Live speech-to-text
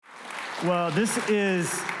Well, this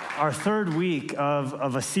is our third week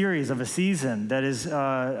of a series, of a season that is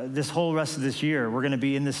this whole rest of this year. We're going to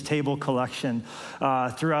be in this table collection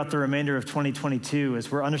throughout the remainder of 2022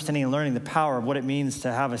 as we're understanding and learning the power of what it means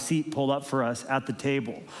to have a seat pulled up for us at the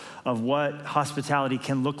table, of what hospitality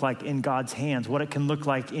can look like in God's hands, what it can look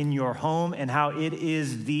like in your home, and how it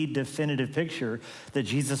is the definitive picture that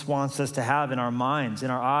Jesus wants us to have in our minds,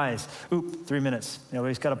 in our eyes. 3 minutes. You know, we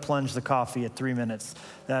just got to plunge the coffee at 3 minutes.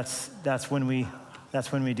 That's when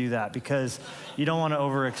we do that, because you don't want to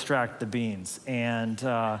over extract the beans. And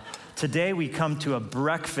today we come to a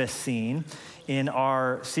breakfast scene in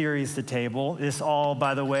our series, The Table. This all,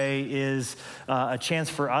 by the way, is a chance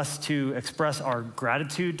for us to express our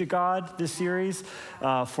gratitude to God this series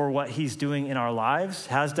for what he's doing in our lives,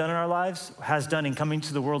 has done in our lives, has done in coming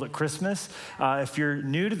to the world at Christmas. If you're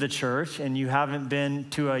new to the church and you haven't been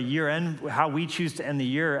to a year end, how we choose to end the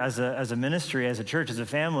year as a ministry, as a church, as a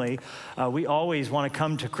family, we always want to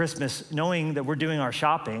come to Christmas knowing that we're doing our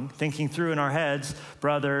shopping, thinking through in our heads,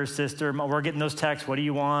 brother, sister, we're getting those texts, what do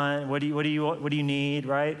you want, what do you need,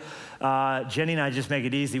 right? Jenny and I just make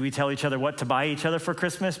it easy. We tell each other what to buy each other for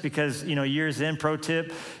Christmas because, years in, pro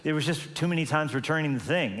tip, it was just too many times returning the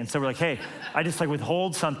thing. And so we're like, hey, I just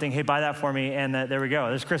withhold something. Hey, buy that for me. And there we go.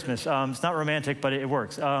 There's Christmas. It's not romantic, but it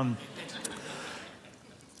works.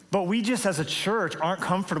 But we just as a church aren't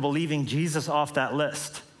comfortable leaving Jesus off that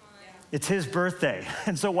list. It's his birthday.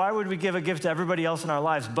 And so why would we give a gift to everybody else in our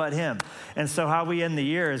lives but him? And so how we end the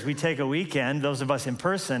year is we take a weekend, those of us in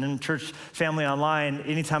person and church family online,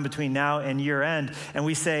 anytime between now and year end, and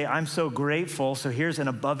we say, I'm so grateful. So here's an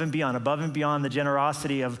above and beyond the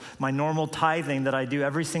generosity of my normal tithing that I do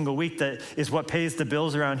every single week that is what pays the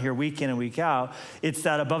bills around here week in and week out. It's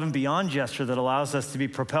that above and beyond gesture that allows us to be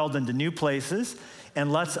propelled into new places and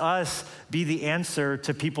lets us be the answer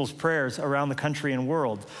to people's prayers around the country and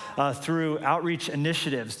world through outreach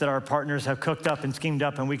initiatives that our partners have cooked up and schemed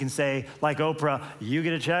up. And we can say, like Oprah, you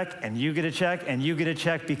get a check, and you get a check, and you get a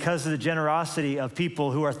check because of the generosity of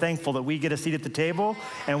people who are thankful that we get a seat at the table.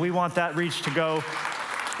 And we want that reach to go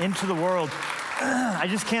into the world. I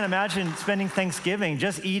just can't imagine spending Thanksgiving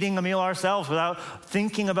just eating a meal ourselves without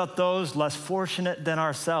thinking about those less fortunate than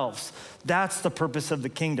ourselves. That's the purpose of the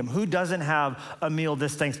kingdom. Who doesn't have a meal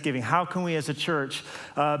this Thanksgiving? How can we as a church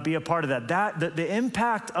be a part of that? The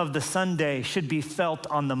impact of the Sunday should be felt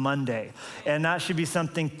on the Monday. And that should be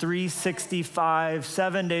something 365,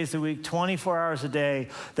 7 days a week, 24 hours a day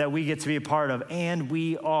that we get to be a part of. And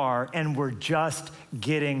we are, and we're just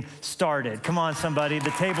getting started. Come on, somebody,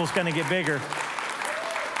 the table's gonna get bigger.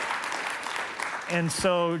 And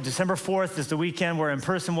so December 4th is the weekend where in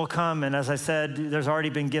person will come. And as I said, there's already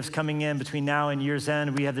been gifts coming in between now and year's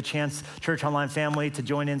end. We have the chance, Church Online family, to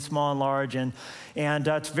join in small and large. And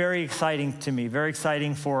it's very exciting to me, very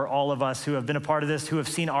exciting for all of us who have been a part of this, who have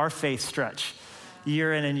seen our faith stretch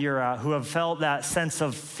year in and year out, who have felt that sense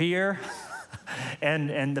of fear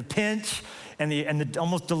and the pinch and the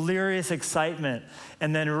almost delirious excitement,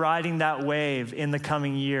 and then riding that wave in the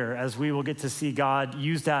coming year as we will get to see God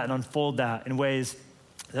use that and unfold that in ways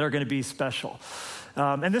that are going to be special.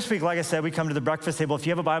 And this week, like I said, we come to the breakfast table. If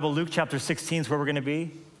you have a Bible, Luke chapter 16 is where we're going to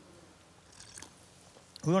be.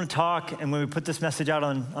 We want to talk, and when we put this message out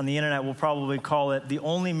on the internet, we'll probably call it the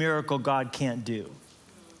only miracle God can't do.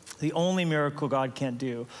 The only miracle God can't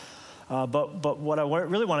do. But what I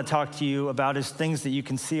really want to talk to you about is things that you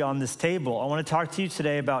can see on this table. I want to talk to you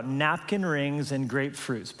today about napkin rings and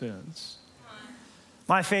grapefruit spoons.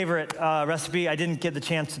 My favorite recipe, I didn't get the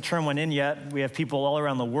chance to turn one in yet. We have people all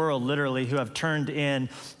around the world, literally, who have turned in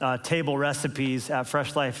table recipes at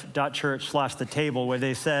freshlife.church/the-table, where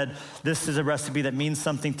they said, this is a recipe that means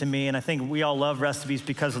something to me. And I think we all love recipes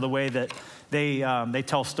because of the way that they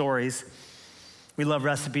tell stories. We love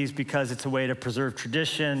recipes because it's a way to preserve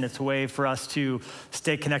tradition. It's a way for us to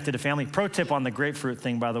stay connected to family. Pro tip on the grapefruit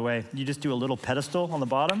thing, by the way, you just do a little pedestal on the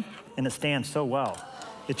bottom and it stands so well.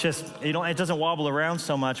 It doesn't wobble around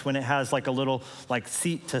so much when it has like a little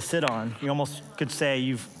seat to sit on. You almost could say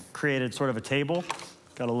you've created sort of a table.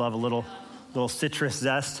 Gotta love a little citrus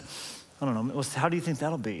zest. I don't know, how do you think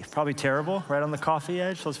that'll be? Probably terrible, right on the coffee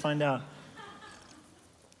edge? Let's find out.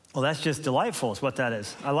 Well, that's just delightful is what that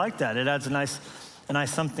is. I like that. It adds a nice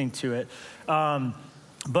something to it.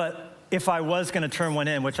 But if I was going to turn one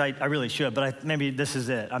in, which I really should, but maybe this is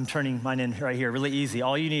it. I'm turning mine in right here, really easy.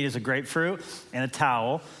 All you need is a grapefruit and a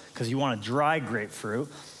towel because you want a dry grapefruit.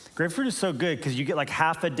 Grapefruit is so good because you get like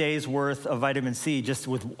half a day's worth of vitamin C just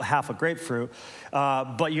with half a grapefruit.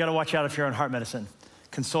 But you got to watch out if you're on heart medicine,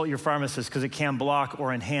 consult your pharmacist because it can block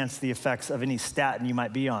or enhance the effects of any statin you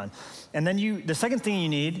might be on. And then the second thing you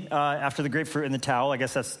need after the grapefruit and the towel, I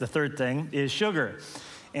guess that's the third thing, is sugar.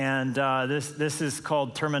 And this is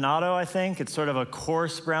called Terminato, I think. It's sort of a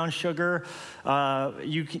coarse brown sugar.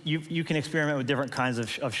 You can experiment with different kinds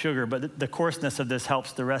of sugar, but the coarseness of this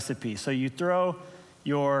helps the recipe. So you throw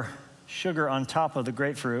your sugar on top of the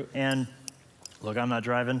grapefruit, and look, I'm not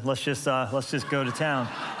driving. Let's just go to town.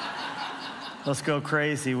 Let's go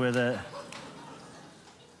crazy with it.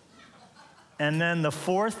 And then the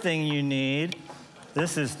fourth thing you need,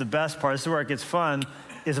 this is the best part, this is where it gets fun,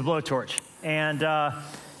 is a blowtorch. And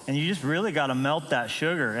you just really got to melt that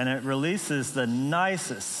sugar, and it releases the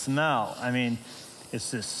nicest smell. I mean,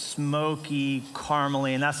 it's this smoky,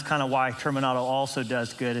 caramely, and that's kind of why Terminato also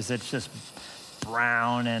does good, is it's just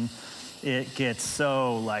brown, and it gets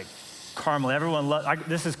so like caramely.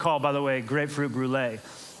 This is called, by the way, grapefruit brulee.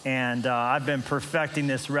 And I've been perfecting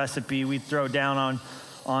this recipe. We throw down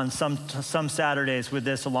on some Saturdays with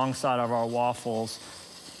this alongside of our waffles.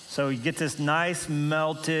 So you get this nice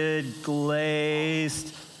melted,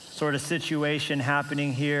 glazed sort of situation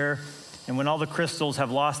happening here. And when all the crystals have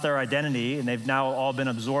lost their identity and they've now all been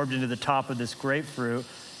absorbed into the top of this grapefruit,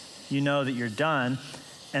 you know that you're done.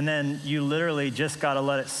 And then you literally just got to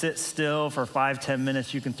let it sit still for 5-10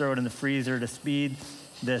 minutes. You can throw it in the freezer to speed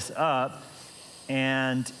this up.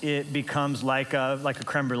 And it becomes like a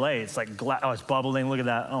creme brulee. It's like, it's bubbling. Look at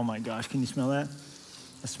that. Oh my gosh, can you smell that?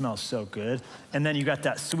 It smells so good. And then you got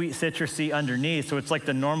that sweet citrusy underneath. So it's like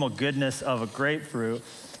the normal goodness of a grapefruit,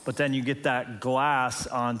 but then you get that glass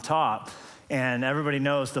on top. And everybody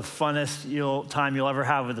knows the funnest time you'll ever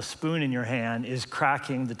have with a spoon in your hand is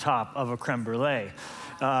cracking the top of a creme brulee.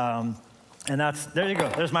 And there you go.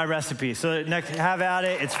 There's my recipe. So have at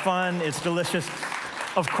it. It's fun. It's delicious.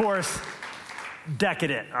 Of course,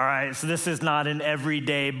 decadent, all right? So this is not an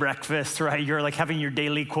everyday breakfast, right? You're like having your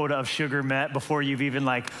daily quota of sugar met before you've even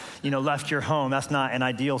left your home. That's not an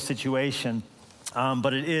ideal situation,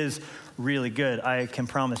 but it is really good. I can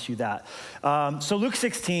promise you that. So Luke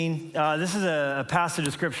 16, this is a passage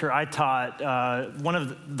of scripture I taught.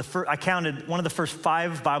 I counted one of the first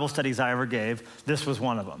 5 Bible studies I ever gave. This was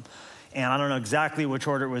one of them. And I don't know exactly which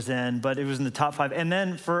order it was in, but it was in the top 5. And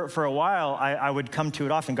then for a while, I would come to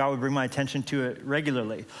it often. God would bring my attention to it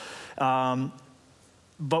regularly.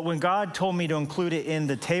 But when God told me to include it in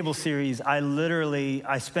the table series,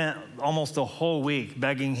 I spent almost a whole week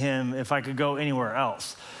begging him if I could go anywhere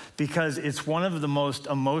else, because it's one of the most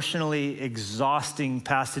emotionally exhausting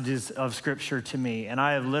passages of scripture to me. And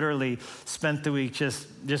I have literally spent the week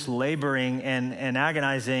just laboring and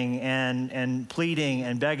agonizing and pleading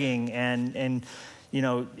and begging and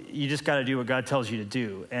you just got to do what God tells you to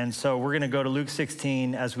do. And so we're going to go to Luke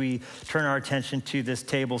 16 as we turn our attention to this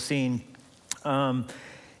table scene.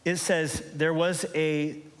 It says, there was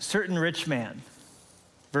a certain rich man,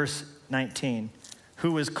 verse 19,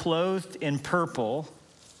 who was clothed in purple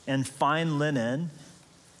and fine linen,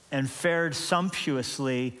 and fared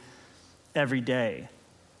sumptuously every day.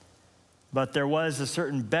 But there was a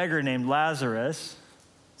certain beggar named Lazarus,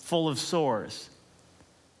 full of sores,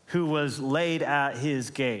 who was laid at his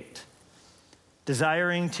gate,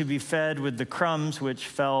 desiring to be fed with the crumbs which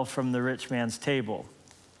fell from the rich man's table.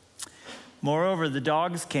 Moreover, the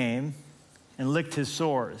dogs came and licked his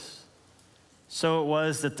sores. So it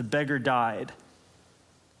was that the beggar died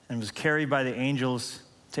and was carried by the angels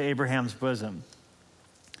to Abraham's bosom.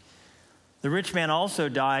 The rich man also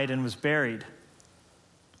died and was buried.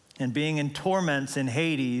 And being in torments in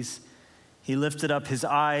Hades, he lifted up his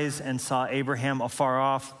eyes and saw Abraham afar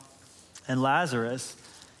off and Lazarus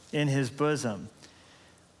in his bosom.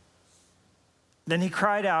 Then he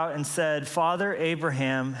cried out and said, Father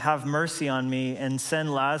Abraham, have mercy on me and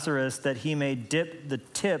send Lazarus that he may dip the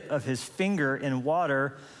tip of his finger in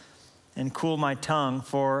water and cool my tongue,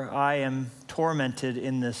 for I am tormented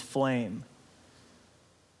in this flame.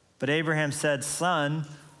 But Abraham said, Son,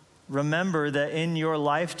 remember that in your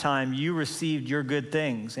lifetime you received your good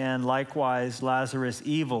things, and likewise Lazarus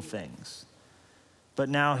evil things. But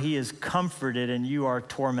now he is comforted and you are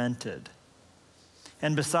tormented.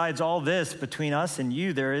 And besides all this, between us and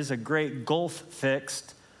you, there is a great gulf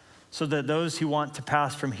fixed, so that those who want to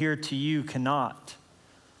pass from here to you cannot,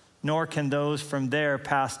 nor can those from there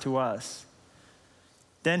pass to us.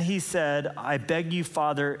 Then he said, I beg you,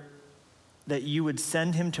 Father, that you would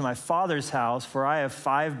send him to my father's house, for I have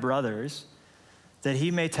 5 brothers, that he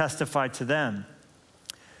may testify to them,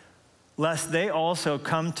 lest they also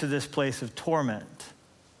come to this place of torment.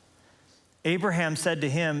 Abraham said to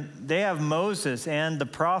him, they have Moses and the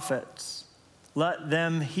prophets. Let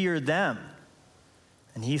them hear them.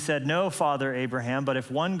 And he said, no, Father Abraham, but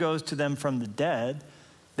if one goes to them from the dead,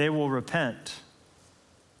 they will repent.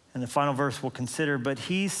 And the final verse we'll consider, but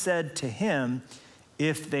he said to him,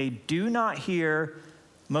 if they do not hear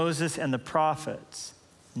Moses and the prophets,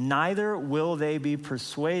 neither will they be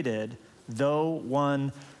persuaded, though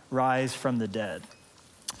one rise from the dead.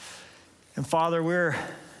 And Father, we're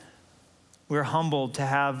humbled to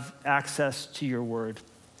have access to your word,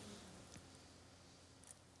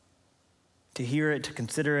 to hear it, to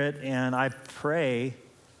consider it, and I pray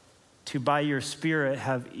to, by your Spirit,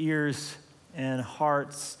 have ears and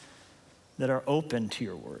hearts that are open to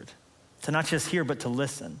your word, to not just hear, but to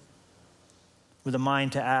listen, with a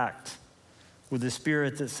mind to act, with a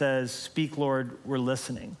spirit that says, speak, Lord, we're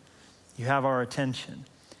listening. You have our attention.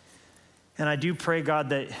 And I do pray, God,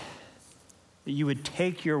 that you would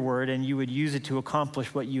take your word and you would use it to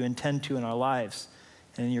accomplish what you intend to in our lives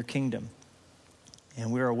and in your kingdom.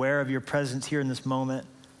 And we're aware of your presence here in this moment,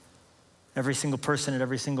 every single person at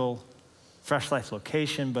every single Fresh Life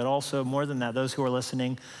location, but also more than that, those who are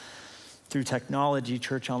listening through technology,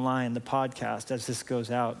 church online, the podcast, as this goes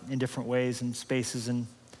out in different ways and spaces. And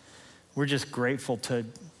we're just grateful to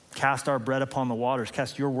cast our bread upon the waters,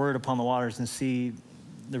 cast your word upon the waters and see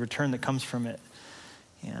the return that comes from it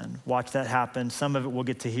and watch that happen. Some of it we'll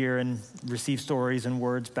get to hear and receive stories and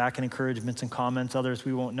words back and encouragements and comments. Others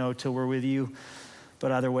we won't know till we're with you.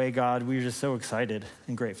 But either way, God, we're just so excited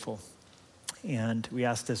and grateful. And we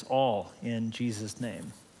ask this all in Jesus'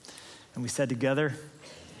 name. And we said together,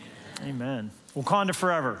 Amen. Wakanda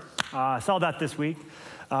Forever. I saw that this week,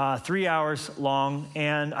 3 hours long.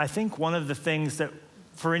 And I think one of the things that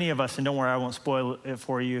for any of us, and don't worry, I won't spoil it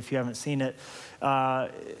for you if you haven't seen it,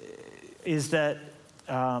 is that,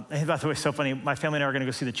 and by the way, it's so funny, my family and I are going to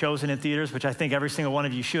go see The Chosen in theaters, which I think every single one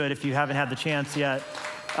of you should if you haven't had the chance yet.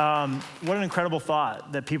 What an incredible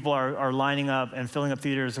thought that people are lining up and filling up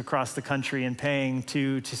theaters across the country and paying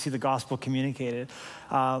to see the gospel communicated.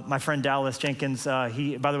 My friend Dallas Jenkins,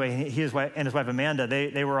 he, by the way, he and his wife Amanda,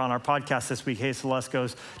 they were on our podcast this week, Hey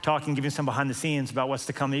Celesco's, talking, giving some behind the scenes about what's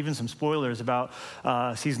to come, even some spoilers about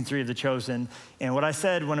season 3 of The Chosen. And what I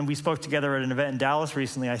said when we spoke together at an event in Dallas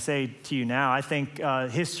recently, I say to you now, I think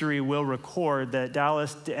history will record that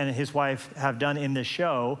Dallas and his wife have done in this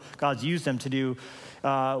show. God's used them to do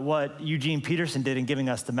what Eugene Peterson did in giving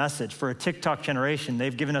us the message. For a TikTok generation,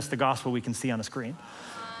 they've given us the gospel we can see on a screen.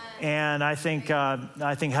 And I think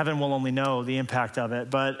heaven will only know the impact of it.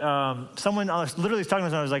 But someone, I was literally talking to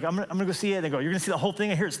someone, I was like, I'm gonna go see it. And they go, you're gonna see the whole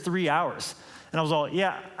thing? I hear it's 3 hours. And I was all,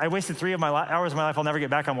 yeah, I wasted 3 of my hours of my life I'll never get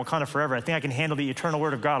back on Wakanda Forever. I think I can handle the eternal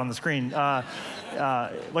word of God on the screen.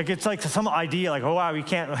 Like it's like some idea, like, oh wow, we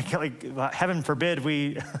can't, like heaven forbid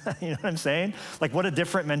we, you know what I'm saying? Like what a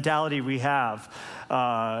different mentality we have.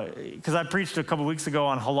 Because I preached a couple weeks ago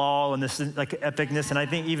on halal and this like epicness, and I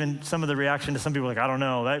think even some of the reaction to some people like, I don't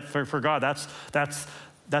know, that for God,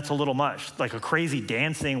 that's a little much, like a crazy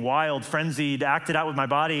dancing, wild, frenzied, acted out with my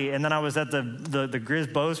body. And then I was at the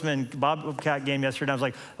Grizz Bozeman Bobcat game yesterday, and I was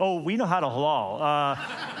like, oh, we know how to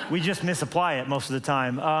halal. We just misapply it most of the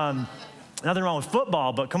time. Nothing wrong with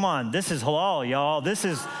football, but come on, this is halal, y'all. This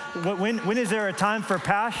is, when is there a time for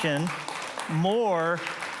passion more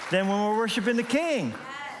than when we're worshiping the King?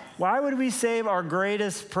 Why would we save our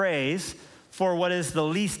greatest praise for what is the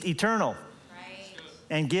least eternal?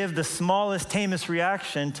 And give the smallest, tamest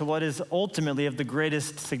reaction to what is ultimately of the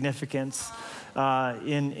greatest significance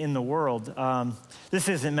in the world. This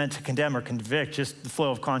isn't meant to condemn or convict, just the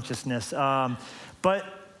flow of consciousness. But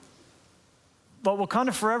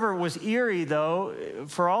Wakanda Forever was eerie, though,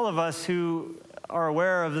 for all of us who are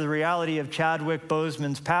aware of the reality of Chadwick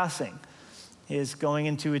Boseman's passing. He is going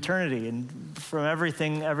into eternity, and from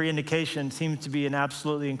everything, every indication, seems to be an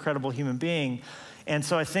absolutely incredible human being. And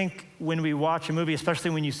so I think when we watch a movie,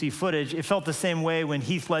 especially when you see footage, it felt the same way when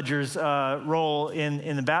Heath Ledger's role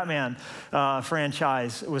in the Batman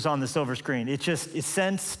franchise was on the silver screen.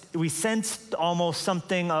 We sensed almost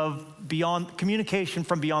something of beyond communication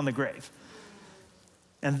from beyond the grave.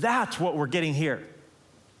 And that's what we're getting here.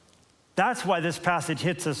 That's why this passage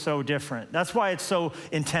hits us so different. That's why it's so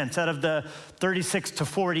intense. Out of the 36 to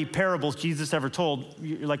 40 parables Jesus ever told,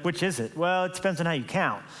 you're like, which is it? Well, it depends on how you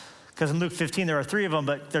count. Because in Luke 15, there are 3 of them,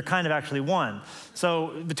 but they're kind of actually one.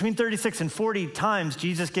 So between 36 and 40 times,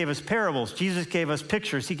 Jesus gave us parables. Jesus gave us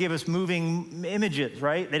pictures. He gave us moving images,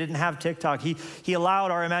 right? They didn't have TikTok. He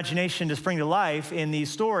allowed our imagination to spring to life in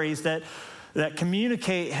these stories that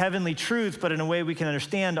communicate heavenly truth, but in a way we can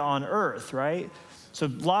understand on earth, right? So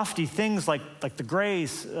lofty things like the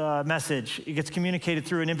grace message, it gets communicated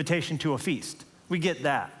through an invitation to a feast. We get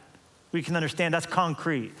that. We can understand that's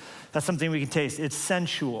concrete. That's something we can taste. It's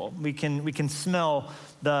sensual. We can smell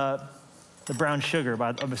the brown sugar.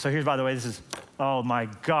 So here's, by the way, this is, oh my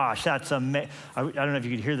gosh, that's amazing. I don't know if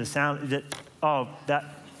you could hear the sound.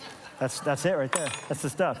 That's it right there. That's the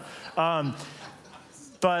stuff.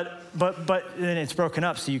 But then it's broken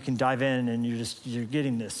up so you can dive in and you're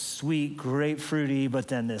getting this sweet, grapefruity, but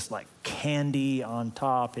then this like candy on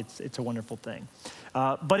top. It's a wonderful thing.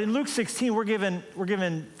 But in Luke 16, we're given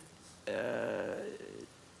a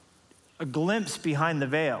glimpse behind the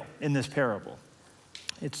veil in this parable.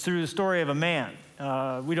 It's through the story of a man.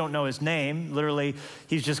 We don't know his name. Literally,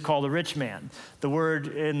 he's just called a rich man. The word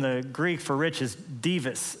in the Greek for rich is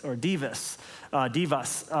divas or divas.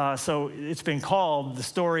 So it's been called the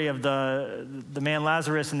story of the man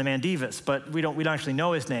Lazarus and the man Divas, but we don't actually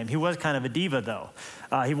know his name. He was kind of a diva, though.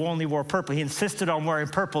 He only wore purple. He insisted on wearing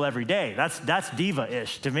purple every day. That's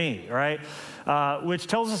diva-ish to me, right? Which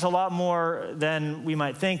tells us a lot more than we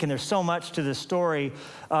might think, and there's so much to this story.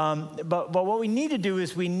 But what we need to do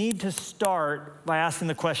is we need to start by asking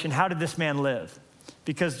the question, how did this man live?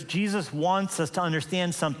 Because Jesus wants us to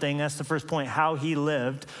understand something, that's the first point, how he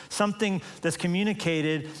lived, something that's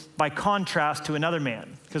communicated by contrast to another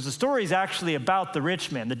man. Because the story is actually about the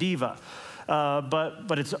rich man, the diva,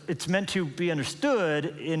 but it's meant to be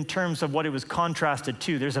understood in terms of what it was contrasted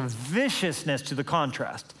to. There's a viciousness to the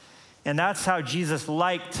contrast, and that's how Jesus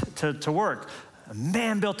liked to work. A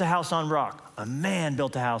man built a house on rock, a man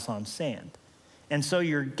built a house on sand. And so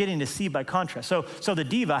you're getting to see by contrast. So the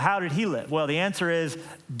diva, how did he live? Well, the answer is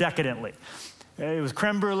decadently. It was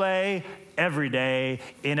creme brulee every day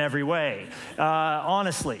in every way.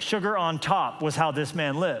 Honestly, sugar on top was how this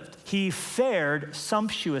man lived. He fared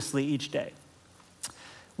sumptuously each day.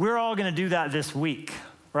 We're all going to do that this week,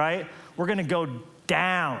 right? We're going to go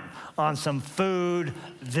down on some food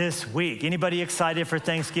this week. Anybody excited for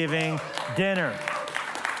Thanksgiving dinner?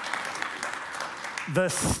 The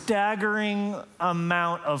staggering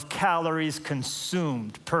amount of calories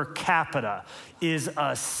consumed per capita is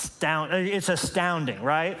astounding. It's astounding,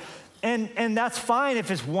 right? And that's fine if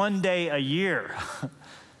it's one day a year.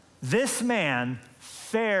 This man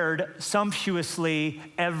fared sumptuously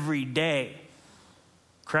every day.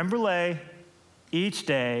 Creme brulee each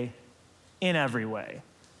day in every way.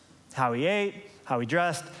 How he ate, how he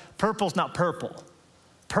dressed. Purple's not purple.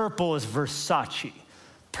 Purple is Versace.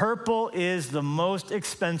 Purple is the most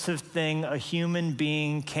expensive thing a human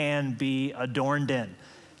being can be adorned in.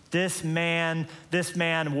 This man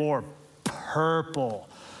wore purple.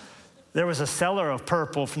 There was a seller of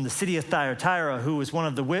purple from the city of Thyatira who was one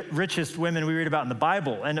of the richest women we read about in the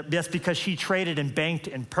Bible, and that's because she traded and banked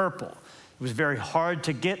in purple. It was very hard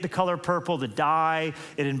to get the color purple, the dye.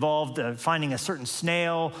 It involved finding a certain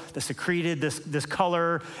snail that secreted this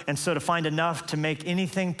color. And so to find enough to make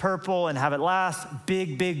anything purple and have it last,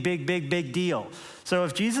 big deal. So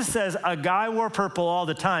if Jesus says a guy wore purple all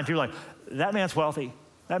the time, people are like, that man's wealthy.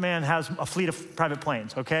 That man has a fleet of private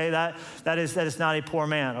planes, okay? That is not a poor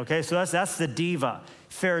man, okay? So that's the diva.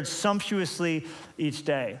 Fared sumptuously each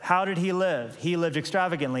day. How did he live? He lived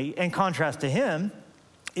extravagantly. In contrast to him,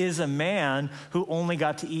 is a man who only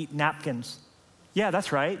got to eat napkins. Yeah,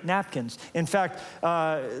 that's right, napkins. In fact,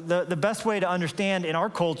 the best way to understand in our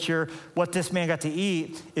culture what this man got to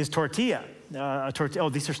eat is tortilla. Oh,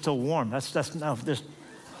 these are still warm. No, there's.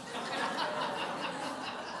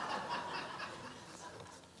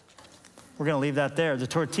 We're gonna leave that there. The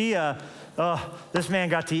tortilla. This man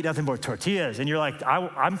got to eat nothing but tortillas, and you're like,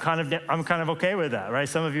 I'm kind of okay with that, right?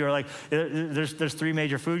 Some of you are like, there's three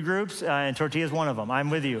major food groups, and tortilla is one of them. I'm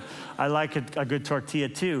with you. I like a good tortilla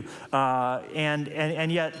too,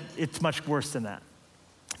 and yet it's much worse than that,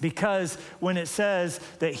 because when it says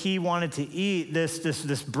that he wanted to eat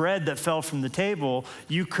this bread that fell from the table,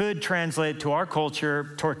 you could translate to our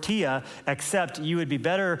culture tortilla, except you would be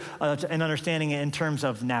better in understanding it in terms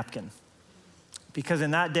of napkin. Because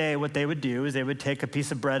in that day, what they would do is they would take a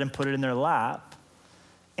piece of bread and put it in their lap.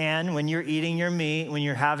 And when you're eating your meat, when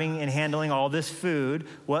you're having and handling all this food,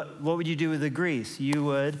 what would you do with the grease? You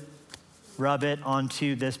would rub it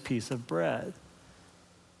onto this piece of bread.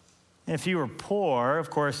 And if you were poor, of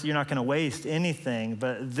course, you're not going to waste anything.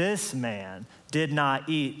 But this man did not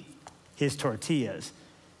eat his tortillas.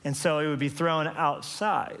 And so it would be thrown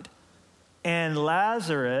outside. And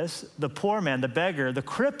Lazarus, the poor man, the beggar, the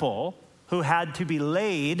cripple, who had to be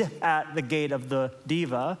laid at the gate of the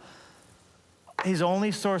diva, his only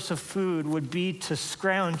source of food would be to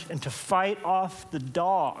scrounge and to fight off the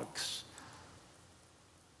dogs.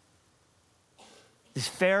 These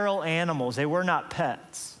feral animals, they were not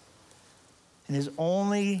pets. And his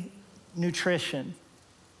only nutrition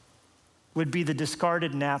would be the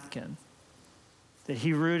discarded napkin. that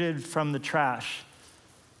he rooted from the trash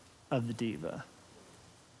of the diva.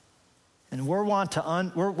 And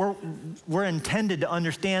we're intended to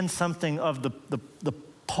understand something of the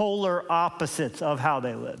polar opposites of how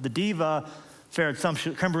they lived. The diva fared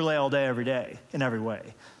creme brulee all day, every day, in every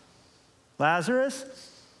way. Lazarus,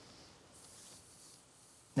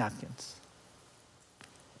 napkins.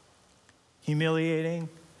 Humiliating,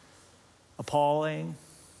 appalling,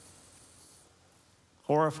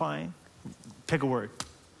 horrifying. Pick a word.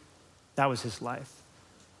 That was his life.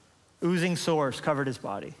 Oozing sores covered his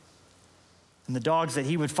body. And the dogs that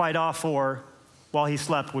he would fight off for while he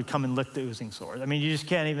slept would come and lick the oozing sores. I mean, you just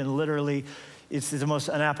can't even literally, it's the most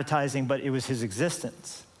unappetizing, but it was his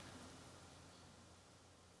existence.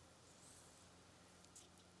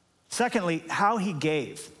 Secondly, how he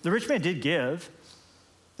gave. The rich man did give.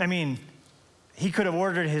 I mean, he could have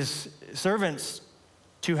ordered his servants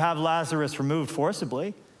to have Lazarus removed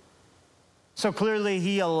forcibly. So clearly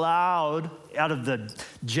he allowed, out of the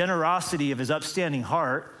generosity of his upstanding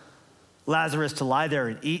heart, Lazarus to lie there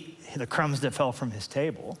and eat the crumbs that fell from his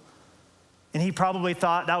table. And he probably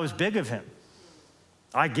thought that was big of him.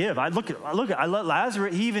 I give. I let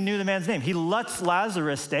Lazarus, he even knew the man's name. He lets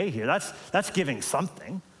Lazarus stay here. That's giving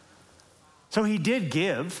something. So he did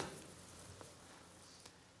give.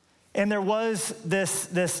 And there was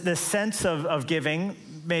this sense of giving,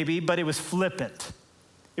 maybe, but it was flippant.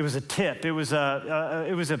 It was a tip. It was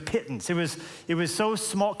a pittance. It was so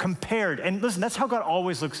small compared. And listen, that's how God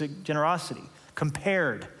always looks at generosity,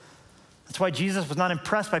 compared. That's why Jesus was not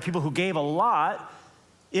impressed by people who gave a lot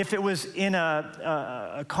if it was in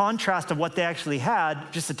a contrast of what they actually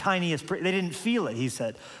had, just the tiniest. They didn't feel it, he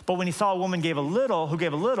said. But when he saw a woman who gave a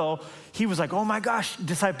little, he was like, oh my gosh,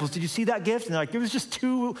 disciples, did you see that gift? And they're like, it was just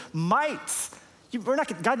 2 mites.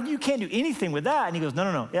 God, you can't do anything with that. And he goes,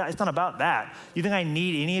 no. Yeah, it's not about that. You think I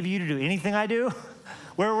need any of you to do anything I do?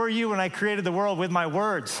 Where were you when I created the world with my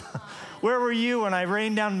words? Where were you when I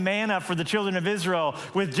rained down manna for the children of Israel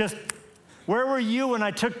with just... Where were you when I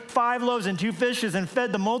took 5 loaves and 2 fishes and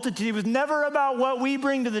fed the multitude? It was never about what we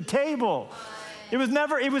bring to the table. It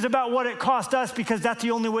was about what it cost us, because that's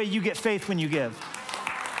the only way you get faith when you give.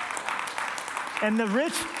 And the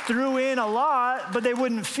rich threw in a lot, but they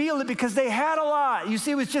wouldn't feel it because they had a lot. You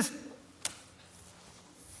see, it was,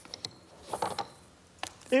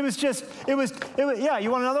 yeah, you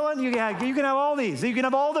want another one? You can have all these. You can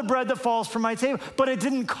have all the bread that falls from my table, but it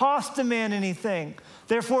didn't cost the man anything.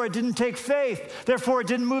 Therefore, it didn't take faith. Therefore, it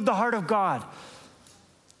didn't move the heart of God.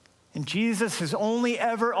 And Jesus has only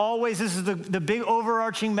ever, always, this is the big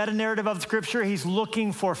overarching meta-narrative of Scripture, he's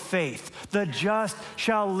looking for faith. The just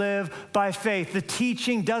shall live by faith. The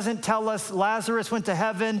teaching doesn't tell us Lazarus went to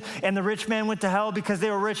heaven and the rich man went to hell because they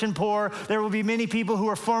were rich and poor. There will be many people who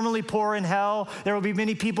are formerly poor in hell. There will be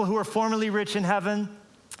many people who are formerly rich in heaven.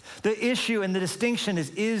 The issue and the distinction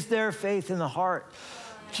is there faith in the heart?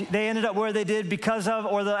 They ended up where they did because of,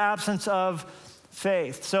 or the absence of,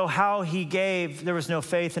 faith. So how he gave, there was no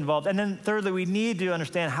faith involved. And then thirdly, we need to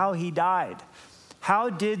understand how he died. How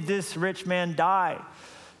did this rich man die?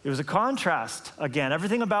 It was a contrast. Again,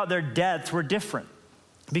 everything about their deaths were different,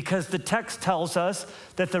 because the text tells us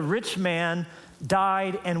that the rich man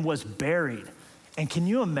died and was buried. And can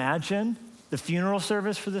you imagine the funeral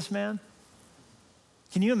service for this man?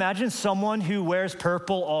 Can you imagine someone who wears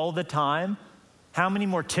purple all the time? How many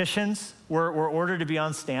morticians were ordered to be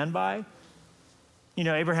on standby? You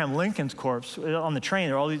know, Abraham Lincoln's corpse on the train,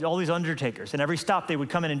 there were all these undertakers. And every stop they would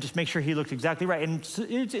come in and just make sure he looked exactly right. And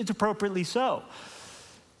it's appropriately so.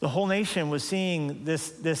 The whole nation was seeing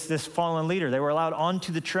this fallen leader. They were allowed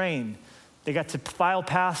onto the train. They got to file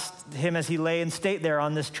past him as he lay in state there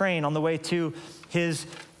on this train on the way to his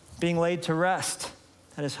being laid to rest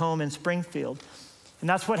at his home in Springfield. And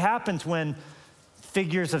that's what happens when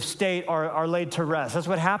figures of state are laid to rest. That's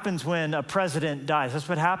what happens when a president dies. That's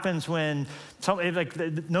what happens when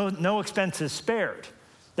no expenses spared.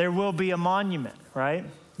 There will be a monument, right?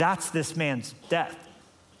 That's this man's death.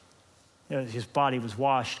 You know, his body was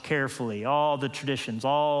washed carefully, all the traditions,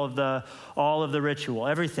 all of the ritual,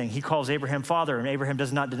 everything. He calls Abraham father, and Abraham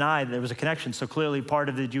does not deny that there was a connection. So clearly part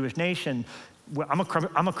of the Jewish nation. I'm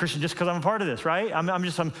a Christian just because I'm a part of this, right? I'm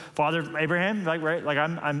Father Abraham, right?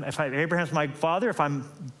 If Abraham's my father, if I'm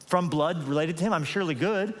from blood related to him, I'm surely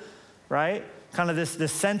good, right? Kind of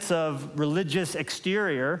this sense of religious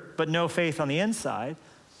exterior, but no faith on the inside.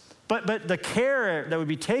 But the care that would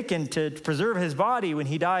be taken to preserve his body when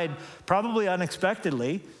he died, probably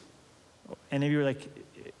unexpectedly. And if you were like,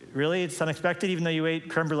 really, it's unexpected, even though you ate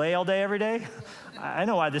creme brulee all day every day? I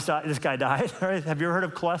know why this guy died, right? Have you ever heard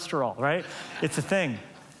of cholesterol, right? It's a thing.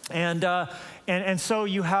 And And so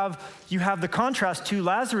you have the contrast to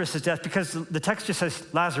Lazarus' death, because the text just says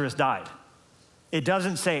Lazarus died. It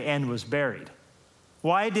doesn't say and was buried.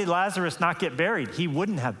 Why did Lazarus not get buried? He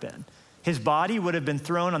wouldn't have been. His body would have been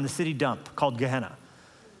thrown on the city dump called Gehenna.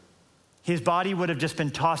 His body would have just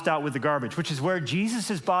been tossed out with the garbage, which is where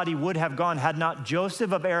Jesus' body would have gone had not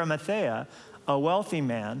Joseph of Arimathea, a wealthy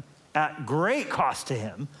man, at great cost to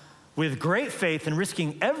him, with great faith and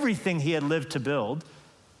risking everything he had lived to build,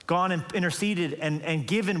 gone and interceded and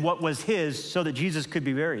given what was his so that Jesus could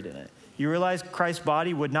be buried in it. You realize Christ's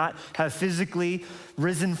body would not have physically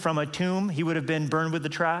risen from a tomb. He would have been burned with the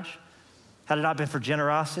trash had it not been for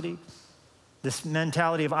generosity. This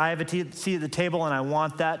mentality of I have a seat at the table and I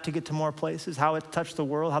want that to get to more places, how it touched the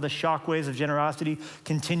world, how the shockwaves of generosity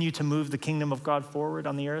continue to move the kingdom of God forward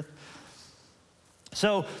on the earth.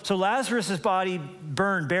 So Lazarus' body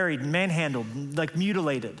burned, buried, manhandled, like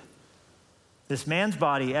mutilated. This man's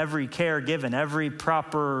body, every care given, every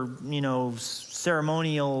proper,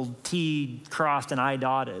 ceremonial T crossed and I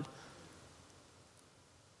dotted.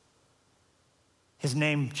 His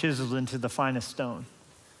name chiseled into the finest stone.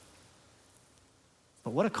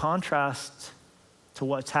 But what a contrast to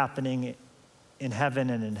what's happening in heaven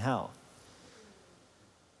and in hell.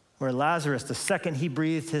 Where Lazarus, the second he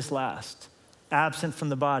breathed his last, absent from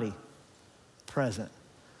the body, present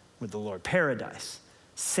with the Lord. Paradise,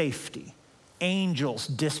 safety, angels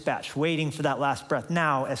dispatched, waiting for that last breath,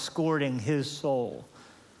 now escorting his soul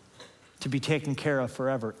to be taken care of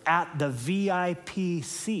forever at the VIP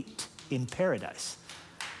seat in paradise.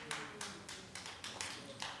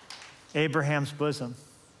 Abraham's bosom.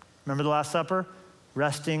 Remember the Last Supper?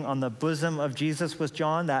 Resting on the bosom of Jesus was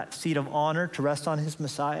John, that seat of honor to rest on his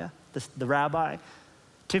Messiah, the rabbi.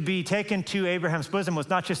 To be taken to Abraham's bosom was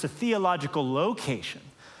not just a theological location,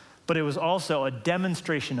 but it was also a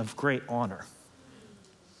demonstration of great honor.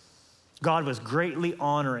 God was greatly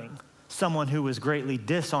honoring someone who was greatly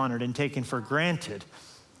dishonored and taken for granted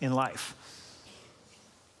in life.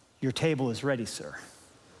 Your table is ready, sir.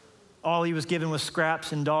 All he was given was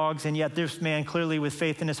scraps and dogs, and yet this man, clearly with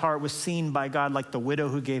faith in his heart, was seen by God like the widow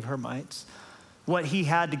who gave her mites. What he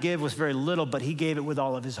had to give was very little, but he gave it with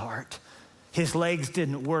all of his heart. His legs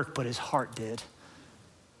didn't work, but his heart did.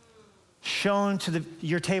 Shown to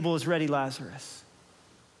your table is ready, Lazarus.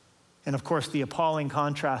 And of course, the appalling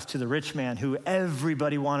contrast to the rich man who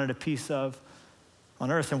everybody wanted a piece of on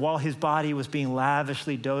earth. And while his body was being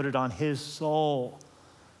lavishly doted on, his soul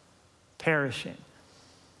perishing,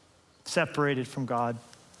 separated from God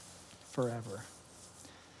forever.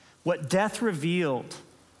 What death revealed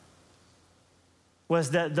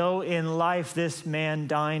was that though in life this man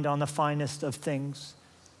dined on the finest of things,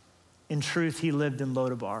 in truth he lived in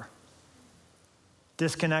Lodabar.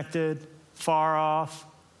 Disconnected, far off,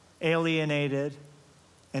 alienated,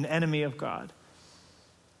 an enemy of God.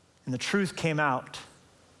 And the truth came out,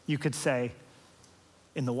 you could say,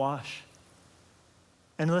 in the wash.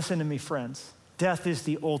 And listen to me, friends. Death is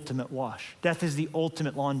the ultimate wash. Death is the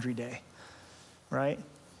ultimate laundry day, right?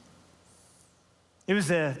 It was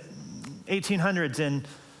the 1800s in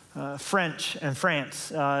France,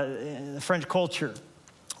 the French culture,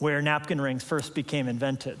 where napkin rings first became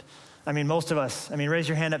invented. I mean, most of us, raise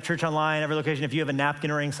your hand up, church online, every location, if you have a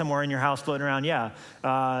napkin ring somewhere in your house floating around,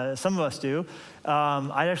 some of us do.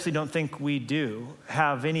 I actually don't think we do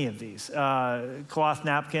have any of these. Cloth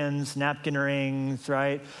napkins, napkin rings,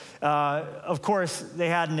 right? Of course, they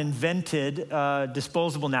hadn't invented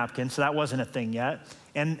disposable napkins, so that wasn't a thing yet.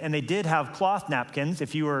 And they did have cloth napkins.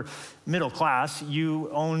 If you were middle class, you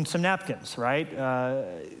owned some napkins, right?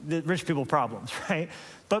 The rich people problems, right?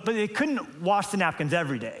 But they couldn't wash the napkins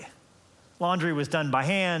every day. Laundry was done by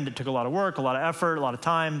hand. It took a lot of work, a lot of effort, a lot of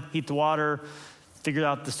time, heat the water, figure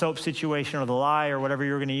out the soap situation or the lye or whatever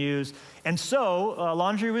you were going to use. And so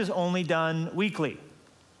laundry was only done weekly.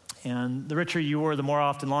 And the richer you were, the more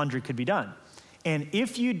often laundry could be done. And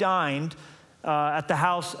if you dined at the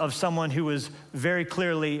house of someone who was very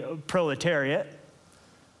clearly proletariat,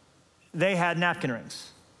 they had napkin rings.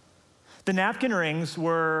 The napkin rings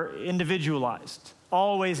were individualized.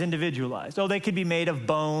 Always individualized. Oh, they could be made of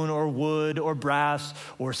bone or wood or brass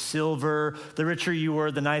or silver. The richer you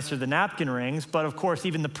were, the nicer the napkin rings. But of course,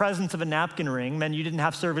 even the presence of a napkin ring meant you didn't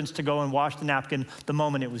have servants to go and wash the napkin the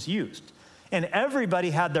moment it was used. And everybody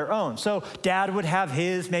had their own. So dad would have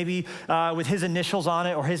his, maybe with his initials on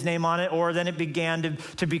it or his name on it, or then it began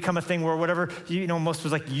to become a thing where whatever, most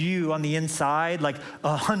was like you on the inside, like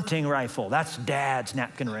a hunting rifle. That's dad's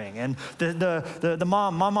napkin ring. And the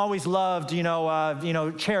mom always loved,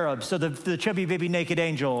 cherubs. So the chubby baby naked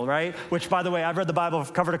angel, right? Which, by the way, I've read the Bible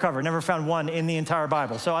cover to cover, never found one in the entire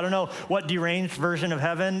Bible. So I don't know what deranged version of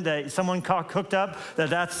heaven that someone cooked up,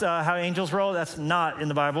 that's how angels roll. That's not in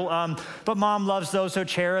the Bible. But mom loves those, so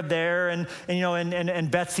cherub there,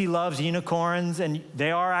 and Betsy loves unicorns, and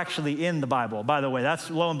they are actually in the Bible, by the way. That's,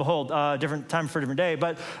 lo and behold, different time for a different day.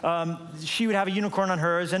 But she would have a unicorn on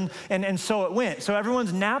hers, and so it went. So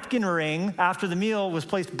everyone's napkin ring after the meal was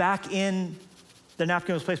placed back in, the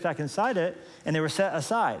napkin was placed back inside it, and they were set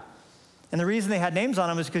aside. And the reason they had names on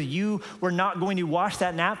them is because you were not going to wash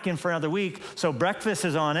that napkin for another week, so breakfast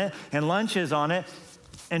is on it, and lunch is on it,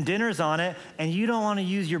 and dinner's on it, and you don't want to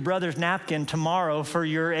use your brother's napkin tomorrow for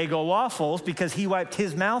your Eggo waffles because he wiped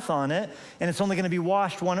his mouth on it, and it's only going to be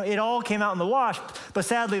washed one. It all came out in the wash, but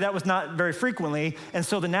sadly that was not very frequently, and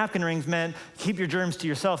so the napkin rings meant keep your germs to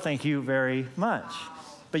yourself, thank you very much.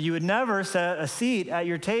 But you would never set a seat at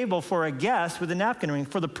your table for a guest with a napkin ring,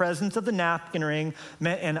 for the presence of the napkin ring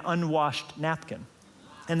meant an unwashed napkin.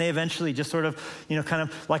 And they eventually just sort of, kind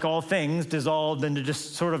of like all things, dissolved into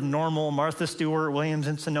just sort of normal Martha Stewart, Williams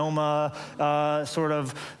and Sonoma sort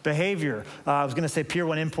of behavior. I was going to say Pier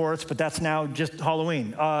 1 Imports, but that's now just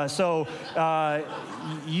Halloween.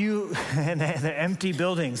 You and the empty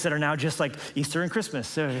buildings that are now just like Easter and Christmas.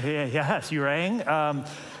 So, yes, you rang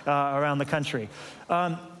around the country.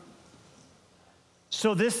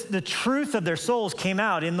 So the truth of their souls came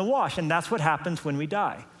out in the wash, and that's what happens when we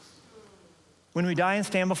die. When we die and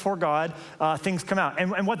stand before God, things come out.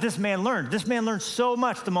 And what this man learned so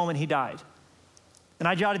much the moment he died. And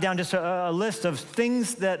I jotted down just a list of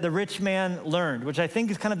things that the rich man learned, which I think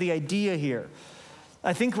is kind of the idea here.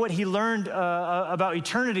 I think what he learned about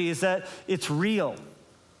eternity is that it's real.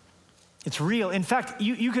 It's real. In fact,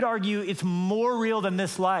 you could argue it's more real than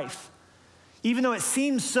this life. Even though it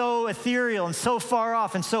seems so ethereal and so far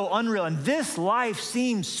off and so unreal, and this life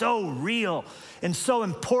seems so real and so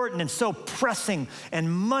important and so pressing,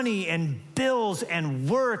 and money and bills and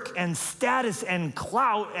work and status and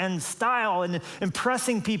clout and style and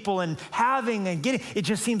impressing people and having and getting, it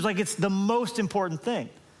just seems like it's the most important thing.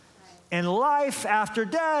 And life after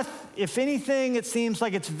death, if anything, it seems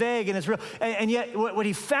like it's vague and it's real. And yet what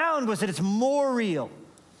he found was that it's more real.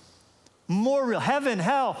 More real. Heaven,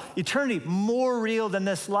 hell, eternity, more real than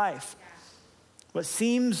this life. What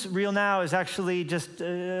seems real now is actually just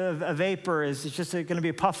a vapor. It's just going to be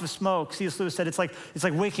a puff of smoke. C.S. Lewis said it's like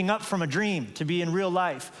waking up from a dream to be in real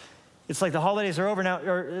life. It's like the holidays are over now,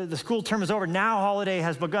 or the school term is over. Now holiday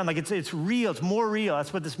has begun. Like it's real. It's more real.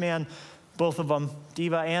 That's what this man, both of them,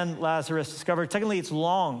 Diva and Lazarus, discovered. Secondly, it's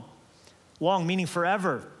long. Long meaning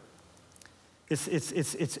forever.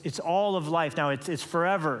 It's all of life now. It's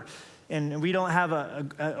forever. And we don't have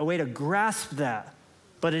a way to grasp that,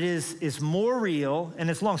 but it is more real and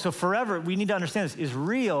it's long. So forever, we need to understand this, is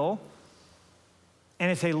real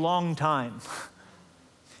and it's a long time.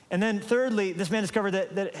 And then thirdly, this man discovered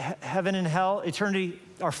that heaven and hell, eternity,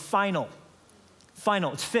 are final.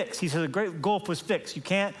 Final, it's fixed. He said the great gulf was fixed. You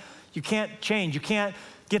can't change. You can't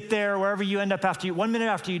get there wherever you end up 1 minute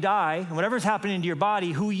after you die, and whatever's happening to your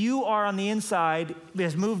body, who you are on the inside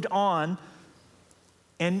has moved on.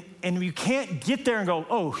 And you can't get there and go,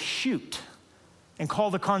 oh, shoot, and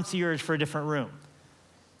call the concierge for a different room.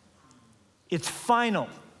 It's final.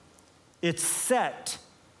 It's set.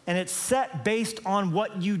 And it's set based on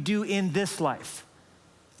what you do in this life.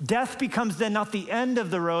 Death becomes then not the end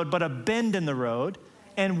of the road, but a bend in the road.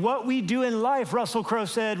 And what we do in life, Russell Crowe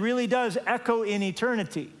said, really does echo in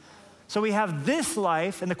eternity. So we have this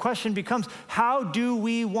life, and the question becomes, how do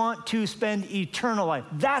we want to spend eternal life?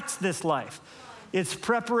 That's this life. It's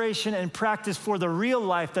preparation and practice for the real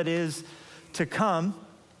life that is to come.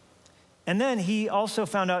 And then he also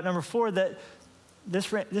found out, number 4, that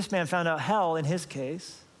this man found out hell, in his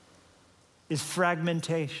case, is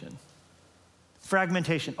fragmentation.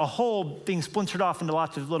 Fragmentation, a whole being splintered off into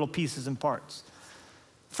lots of little pieces and parts.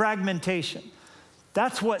 Fragmentation.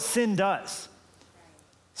 That's what sin does.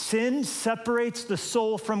 Sin separates the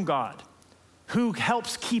soul from God, who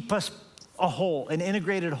helps keep us a whole, an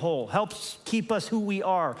integrated whole, helps keep us who we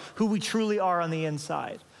are, who we truly are on the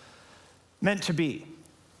inside. Meant to be,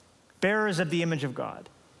 bearers of the image of God.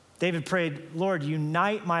 David prayed, Lord,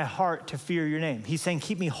 unite my heart to fear your name. He's saying,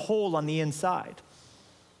 keep me whole on the inside.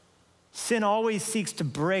 Sin always seeks to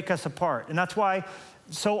break us apart. And that's why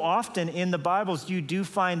so often in the Bibles, you do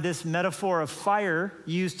find this metaphor of fire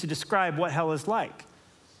used to describe what hell is like.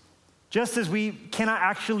 Just as we cannot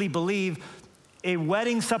actually believe a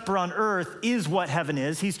wedding supper on earth is what heaven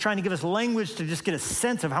is, he's trying to give us language to just get a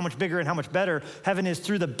sense of how much bigger and how much better heaven is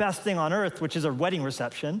through the best thing on earth, which is a wedding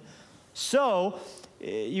reception. So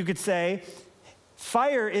you could say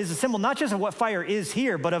fire is a symbol not just of what fire is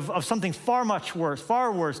here, but of something far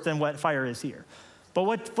worse than what fire is here. But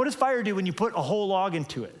what does fire do when you put a whole log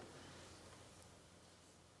into it?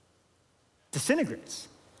 Disintegrates.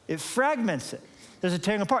 It fragments it. There's a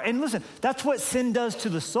tearing apart. And listen, that's what sin does to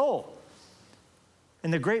the soul.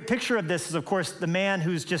 And the great picture of this is, of course, the man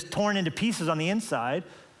who's just torn into pieces on the inside.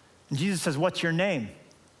 And Jesus says, "What's your name?"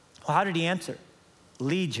 Well, how did he answer?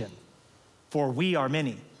 Legion, for we are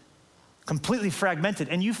many. Completely fragmented.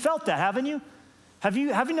 And you felt that, haven't you? Have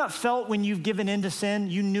you not felt when you've given in to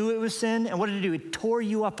sin, you knew it was sin, and what did it do? It tore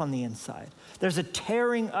you up on the inside. There's a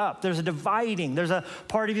tearing up. There's a dividing. There's a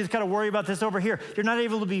part of you that's got to worry about this over here. You're not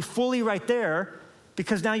able to be fully right there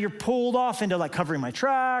because now you're pulled off into like covering my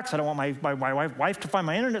tracks. I don't want my wife to find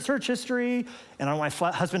my internet search history, and I don't want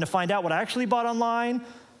my husband to find out what I actually bought online,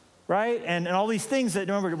 right? And all these things that,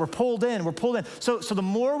 remember, we're pulled in. So the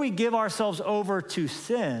more we give ourselves over to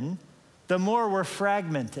sin, the more we're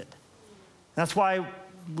fragmented. That's why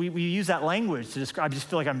we use that language to describe, I just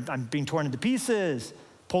feel like I'm being torn into pieces,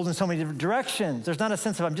 pulled in so many different directions. There's not a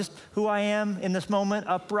sense of I'm just who I am in this moment,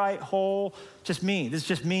 upright, whole, just me. This is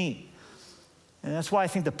just me. And that's why I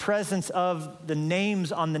think the presence of the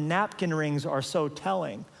names on the napkin rings are so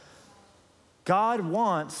telling. God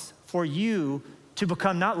wants for you to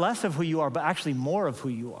become not less of who you are, but actually more of who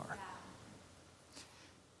you are.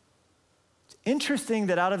 It's interesting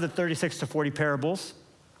that out of the 36 to 40 parables,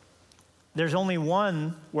 there's only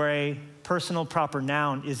one where a personal proper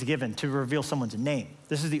noun is given to reveal someone's name.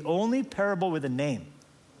 This is the only parable with a name.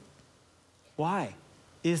 Why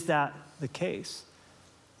is that the case?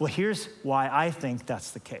 Well, here's why I think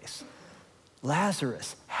that's the case.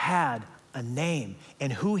 Lazarus had a name,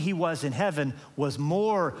 and who he was in heaven was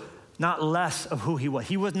more, not less of who he was.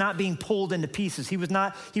 He was not being pulled into pieces. He was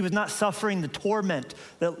not suffering the torment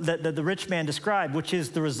that the rich man described, which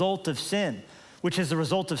is the result of sin, which is the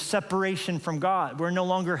result of separation from God. We're no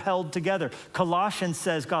longer held together. Colossians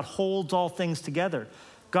says God holds all things together.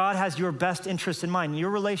 God has your best interest in mind. In your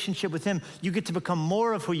relationship with him, you get to become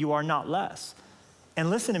more of who you are, not less. And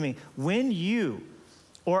listen to me, when you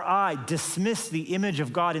or I dismiss the image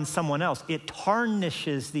of God in someone else, it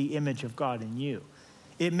tarnishes the image of God in you.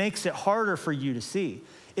 It makes it harder for you to see.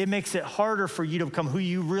 It makes it harder for you to become who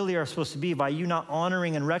you really are supposed to be by you not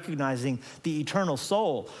honoring and recognizing the eternal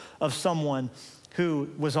soul of someone who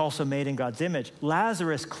was also made in God's image.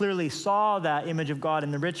 Lazarus clearly saw that image of God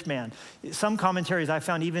in the rich man. Some commentaries I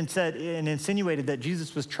found even said and insinuated that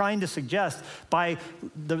Jesus was trying to suggest by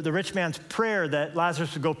the rich man's prayer that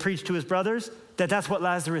Lazarus would go preach to his brothers, that's what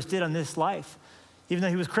Lazarus did on this life. Even though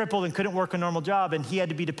he was crippled and couldn't work a normal job and he had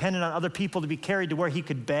to be dependent on other people to be carried to where he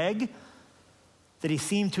could beg, that he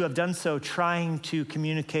seemed to have done so trying to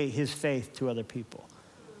communicate his faith to other people.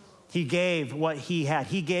 He gave what he had.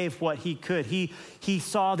 He gave what he could. He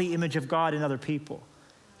saw the image of God in other people.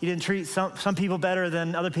 He didn't treat some people better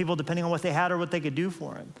than other people depending on what they had or what they could do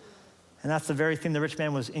for him. And that's the very thing the rich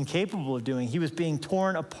man was incapable of doing. He was being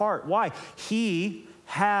torn apart. Why? He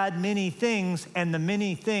had many things, and the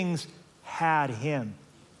many things had him.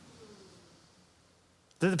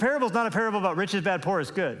 The parable is not a parable about rich is bad, poor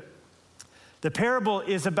is good. The parable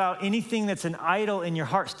is about anything that's an idol in your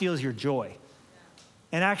heart steals your joy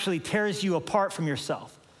and actually tears you apart from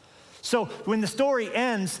yourself. So when the story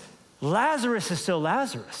ends, Lazarus is still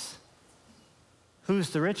Lazarus.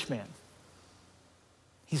 Who's the rich man?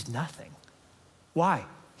 He's nothing. Why?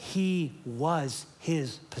 He was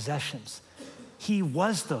his possessions. He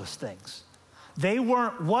was those things. They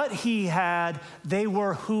weren't what he had, they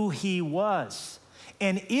were who he was.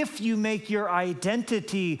 And if you make your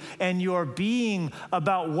identity and your being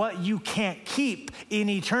about what you can't keep in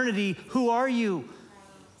eternity, who are you?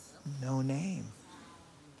 No name.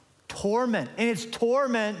 Torment. And it's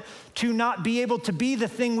torment to not be able to be the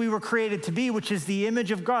thing we were created to be, which is the image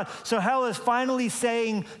of God. So hell is finally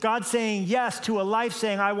saying, God saying yes to a life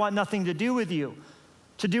saying, I want nothing to do with you.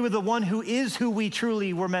 To do with the one who is who we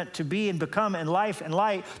truly were meant to be and become in life and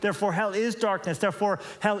light. Therefore, hell is darkness. Therefore,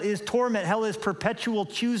 hell is torment. Hell is perpetual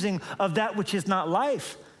choosing of that which is not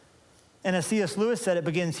life. And as C.S. Lewis said, it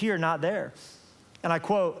begins here, not there. And I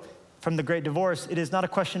quote from The Great Divorce, it is not a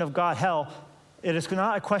question of God, hell. It is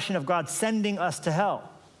not a question of God sending us to hell.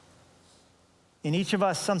 In each of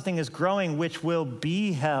us, something is growing which will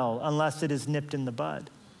be hell unless it is nipped in the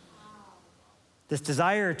bud. this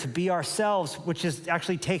desire to be ourselves, which is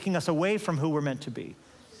actually taking us away from who we're meant to be.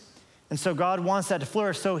 And so God wants that to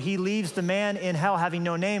flourish. So he leaves the man in hell having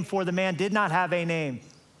no name, for the man did not have a name.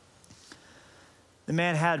 The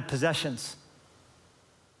man had possessions.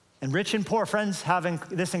 And rich and poor, friends, having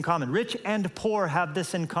this in common. Rich and poor have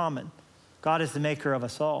this in common. God is the maker of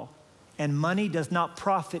us all. And money does not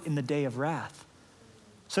profit in the day of wrath.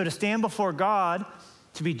 So to stand before God,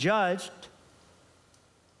 to be judged,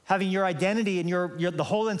 having your identity and the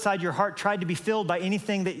hole inside your heart tried to be filled by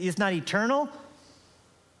anything that is not eternal,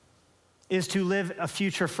 is to live a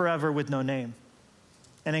future forever with no name.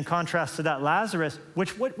 And in contrast to that, Lazarus,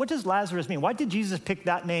 what does Lazarus mean? Why did Jesus pick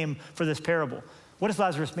that name for this parable? What does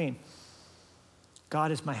Lazarus mean?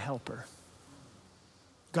 God is my helper.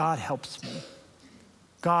 God helps me.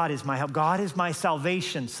 God is my help. God is my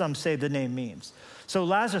salvation, some say the name means. So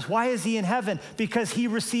Lazarus, why is he in heaven? Because he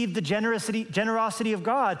received the generosity of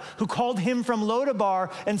God, who called him from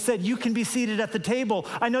Lodabar and said, you can be seated at the table.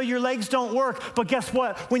 I know your legs don't work, but guess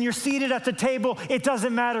what? When you're seated at the table, it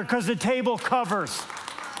doesn't matter because the table covers.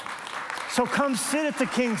 So come sit at the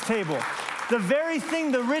king's table. The very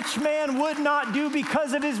thing the rich man would not do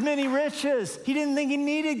because of his many riches. He didn't think he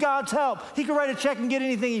needed God's help. He could write a check and get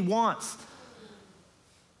anything he wants.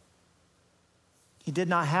 He did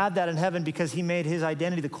not have that in heaven because he made his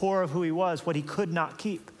identity the core of who he was, what he could not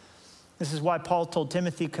keep. This is why Paul told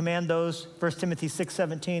Timothy, command those, 1 Timothy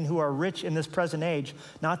 6:17, who are rich in this present age,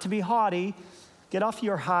 not to be haughty, get off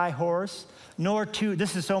your high horse, nor to,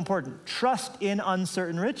 this is so important, trust in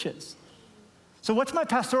uncertain riches. So what's my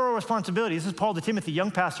pastoral responsibility? This is Paul to Timothy,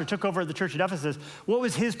 young pastor, took over at the church at Ephesus. What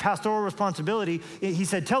was his pastoral responsibility? He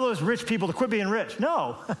said, tell those rich people to quit being rich.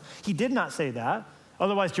 No, he did not say that.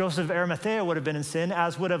 Otherwise, Joseph of Arimathea would have been in sin,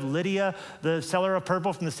 as would have Lydia, the seller of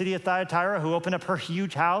purple from the city of Thyatira, who opened up her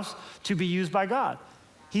huge house to be used by God.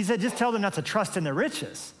 He said, just tell them not to trust in their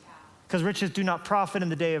riches, because riches do not profit in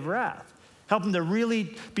the day of wrath. Help them to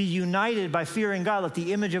really be united by fearing God. Let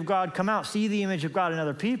the image of God come out, see the image of God in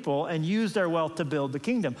other people, and use their wealth to build the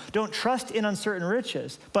kingdom. Don't trust in uncertain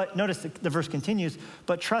riches. But notice the verse continues,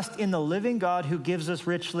 but trust in the living God who gives us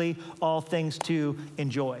richly all things to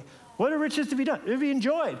enjoy. What are riches to be done? To be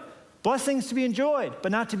enjoyed. Blessings to be enjoyed,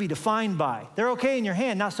 but not to be defined by. They're okay in your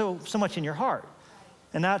hand, not so much in your heart.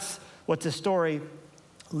 And that's what this story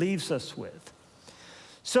leaves us with.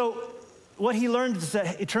 So what he learned is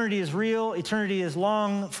that eternity is real, eternity is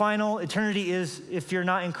long, final, eternity is, if you're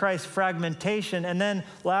not in Christ, fragmentation. And then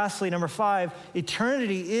lastly, number 5,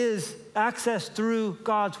 eternity is access through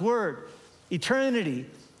God's word. Eternity,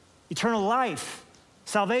 eternal life,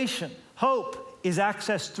 salvation, hope, is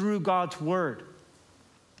access through God's word.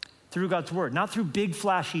 Through God's word, not through big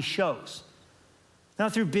flashy shows,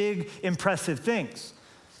 not through big impressive things.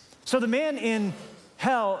 So the man in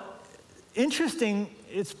hell, interesting,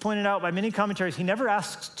 it's pointed out by many commentaries, he never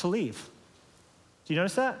asks to leave. Do you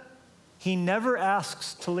notice that? He never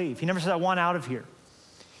asks to leave. He never says, I want out of here.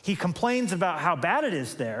 He complains about how bad it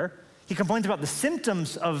is there. He complains about the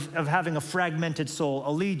symptoms of having a fragmented soul,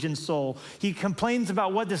 a legion soul. He complains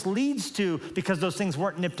about what this leads to because those things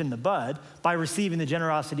weren't nipped in the bud by receiving the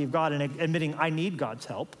generosity of God and admitting, I need God's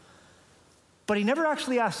help. But he never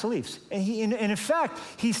actually asks to leave. And in fact,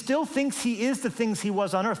 he still thinks he is the things he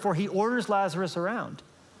was on earth, for he orders Lazarus around.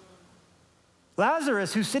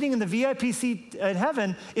 Lazarus, who's sitting in the VIP seat in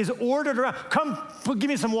heaven, is ordered around. Come, give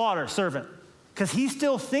me some water, servant. Because he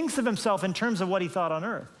still thinks of himself in terms of what he thought on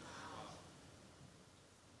earth.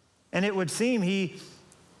 And it would seem he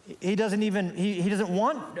doesn't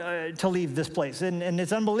want to leave this place. And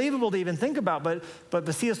it's unbelievable to even think about.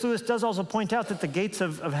 But C.S. Lewis does also point out that the gates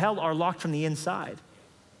of hell are locked from the inside.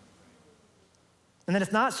 And then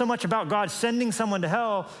it's not so much about God sending someone to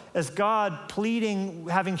hell as God pleading,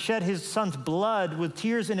 having shed his son's blood with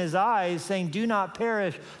tears in his eyes, saying, do not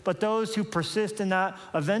perish, but those who persist in that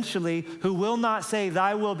eventually, who will not say,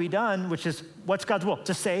 thy will be done, which is, what's God's will?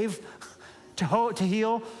 To save, to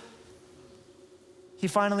heal. He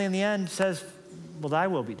finally, in the end, says, well, thy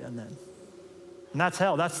will be done then. And that's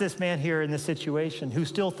hell. That's this man here in this situation who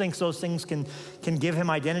still thinks those things can give him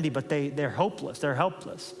identity, but they're hopeless. They're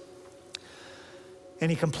helpless. And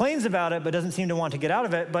he complains about it, but doesn't seem to want to get out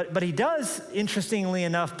of it. But he does, interestingly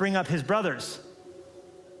enough, bring up his brothers,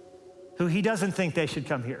 who he doesn't think they should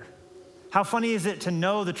come here. How funny is it to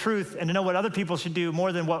know the truth and to know what other people should do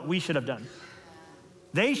more than what we should have done?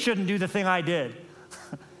 They shouldn't do the thing I did.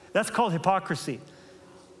 That's called hypocrisy.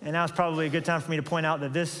 And now it's probably a good time for me to point out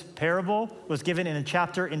that this parable was given in a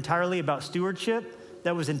chapter entirely about stewardship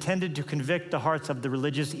that was intended to convict the hearts of the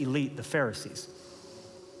religious elite, the Pharisees.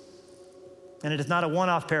 And it is not a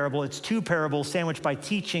one-off parable, it's 2 parables sandwiched by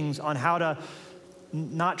teachings on how to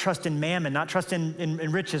not trust in mammon, not trust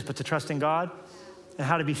in riches, but to trust in God, and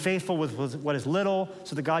how to be faithful with what is little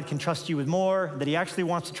so that God can trust you with more, that he actually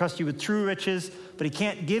wants to trust you with true riches, but he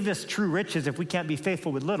can't give us true riches if we can't be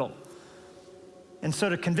faithful with little. And so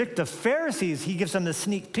to convict the Pharisees, he gives them the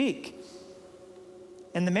sneak peek.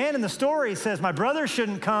 And the man in the story says, my brother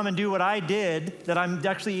shouldn't come and do what I did, that I'm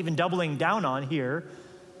actually even doubling down on here.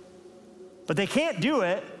 But they can't do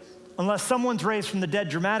it unless someone's raised from the dead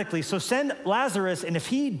dramatically. So send Lazarus, and if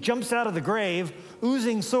he jumps out of the grave,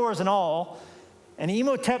 oozing sores and all, and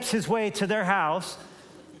Emoteps his way to their house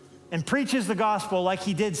and preaches the gospel like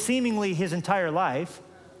he did seemingly his entire life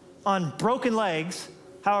on broken legs,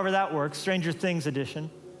 however that works, Stranger Things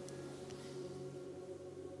edition,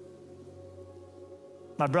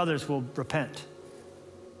 my brothers will repent.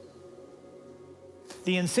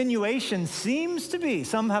 The insinuation seems to be,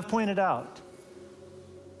 some have pointed out,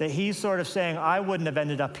 that he's sort of saying, I wouldn't have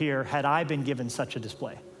ended up here had I been given such a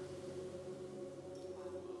display.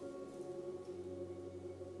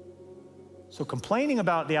 So complaining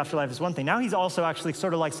about the afterlife is one thing. Now he's also actually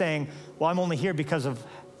sort of like saying, well, I'm only here because of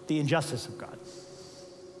the injustice of God.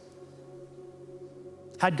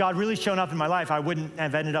 Had God really shown up in my life, I wouldn't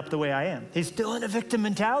have ended up the way I am. He's still in a victim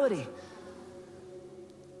mentality.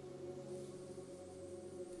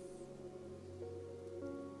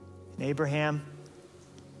 And Abraham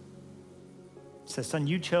says, son,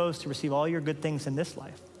 you chose to receive all your good things in this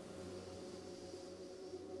life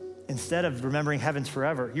instead of remembering heavens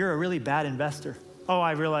forever. You're a really bad investor. Oh,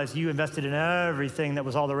 I realize you invested in everything that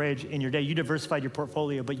was all the rage in your day. You diversified your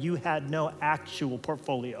portfolio, but you had no actual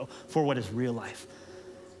portfolio for what is real life.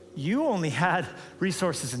 You only had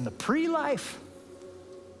resources in the pre-life.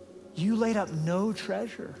 You laid up no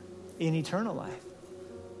treasure in eternal life.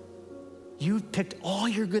 You picked all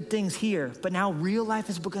your good things here, but now real life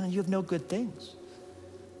has begun and you have no good things.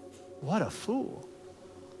 What a fool.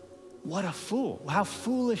 What a fool. How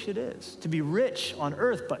foolish it is to be rich on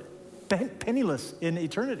earth, but penniless in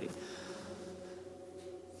eternity.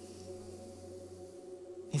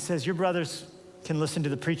 He says, your brothers can listen to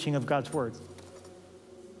the preaching of God's word.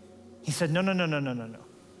 He said, no.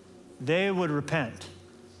 They would repent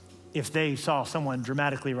if they saw someone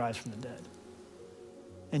dramatically rise from the dead.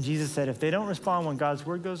 And Jesus said, if they don't respond when God's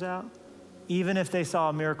word goes out, even if they saw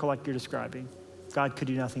a miracle like you're describing, God could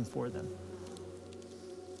do nothing for them.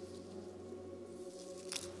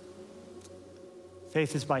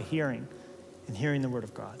 Faith is by hearing, and hearing the word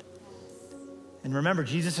of God. And remember,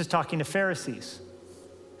 Jesus is talking to Pharisees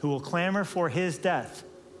who will clamor for his death,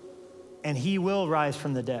 and he will rise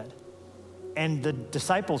from the dead. And the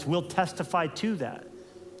disciples will testify to that.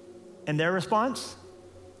 And their response?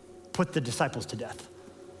 Put the disciples to death.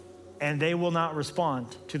 And they will not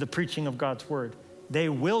respond to the preaching of God's word. They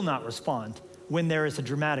will not respond when there is a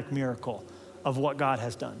dramatic miracle of what God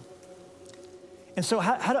has done. And so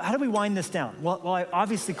how do we wind this down? Well,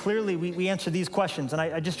 obviously, clearly, we answer these questions. And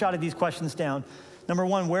I just jotted these questions down. Number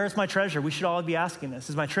one, where is my treasure? We should all be asking this.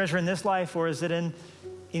 Is my treasure in this life, or is it in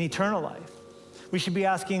eternal life? We should be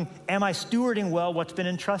asking, am I stewarding well what's been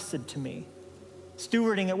entrusted to me?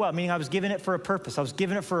 Stewarding it well, meaning I was given it for a purpose. I was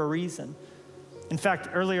given it for a reason. In fact,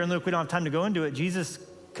 earlier in Luke, we don't have time to go into it, Jesus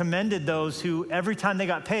commended those who every time they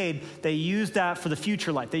got paid, they used that for the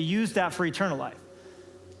future life. They used that for eternal life.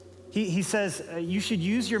 He says, you should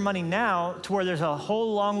use your money now to where there's a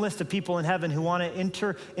whole long list of people in heaven who want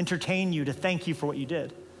to entertain you, to thank you for what you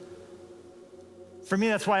did. For me,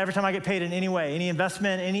 that's why every time I get paid in any way, any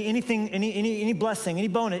investment, anything, any blessing, any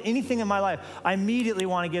bonus, anything in my life, I immediately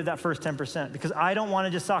want to give that first 10% because I don't want to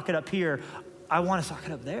just sock it up here. I want to sock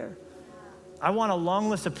it up there. I want a long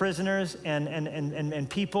list of prisoners and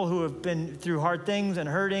people who have been through hard things and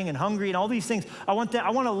hurting and hungry and all these things. I want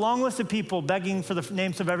a long list of people begging for the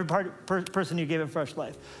names of every person who gave a fresh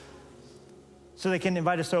life so they can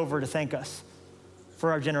invite us over to thank us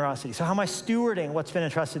for our generosity. So how am I stewarding what's been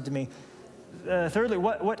entrusted to me? Thirdly,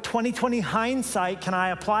 what 2020 hindsight can I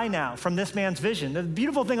apply now from this man's vision? The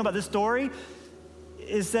beautiful thing about this story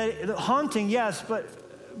is that haunting, yes, but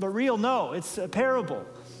real, no. It's a parable,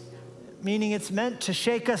 meaning it's meant to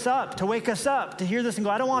shake us up, to wake us up, to hear this and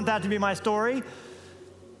go, I don't want that to be my story.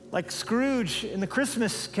 Like Scrooge in the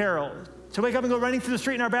Christmas Carol, to wake up and go running through the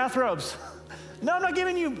street in our bathrobes. No, I'm not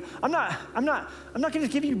giving you, I'm not going to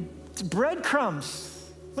give you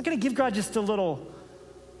breadcrumbs. I'm not going to give God just a little.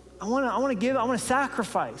 I want to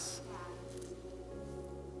sacrifice.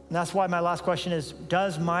 And that's why my last question is,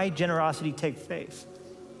 does my generosity take faith?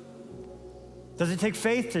 Does it take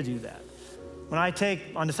faith to do that? When I take,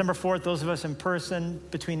 on December 4th, those of us in person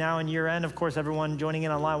between now and year end, of course, everyone joining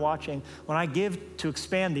in online watching, when I give to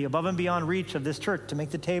expand the above and beyond reach of this church, to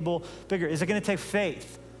make the table bigger, is it gonna take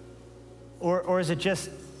faith? Or is it just,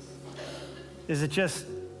 yeah.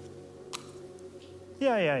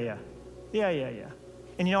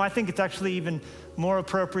 And I think it's actually even more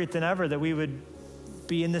appropriate than ever that we would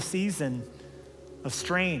be in this season of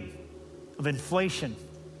strain, of inflation,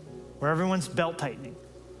 where everyone's belt tightening.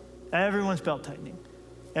 Everyone's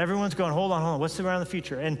going, hold on, what's around the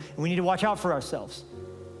future? And we need to watch out for ourselves.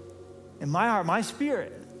 In my heart, my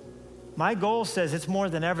spirit, my goal says it's more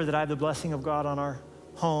than ever that I have the blessing of God on our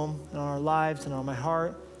home and on our lives and on my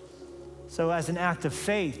heart. So as an act of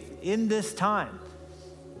faith in this time,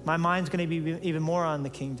 my mind's going to be even more on the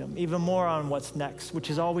kingdom, even more on what's next, which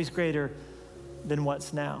is always greater than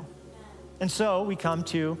what's now. And so we come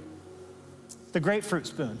to the grapefruit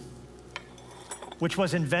spoon, which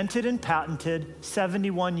was invented and patented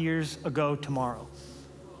 71 years ago tomorrow.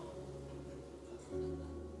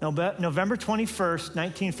 November 21st,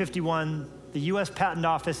 1951, the US Patent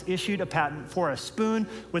Office issued a patent for a spoon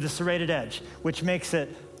with a serrated edge, which makes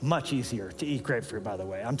it much easier to eat grapefruit, by the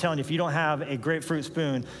way. I'm telling you, if you don't have a grapefruit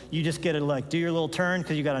spoon, you just get to do your little turn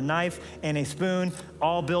because you got a knife and a spoon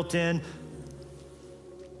all built in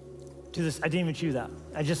to this. I didn't even chew that.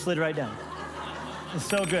 I just slid right down. It's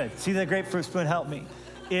so good. See, that grapefruit spoon helped me.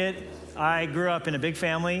 I grew up in a big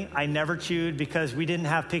family. I never chewed because we didn't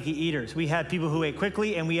have picky eaters. We had people who ate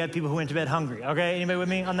quickly and we had people who went to bed hungry. Okay, anybody with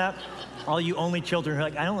me on that? All you only children who are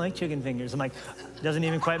like, I don't like chicken fingers. I'm like, it doesn't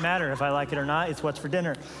even quite matter if I like it or not. It's what's for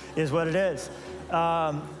dinner, is what it is.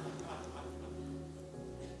 But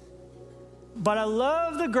I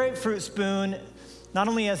love the grapefruit spoon, not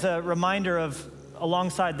only as a reminder of,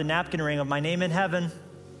 alongside the napkin ring, of my name in heaven.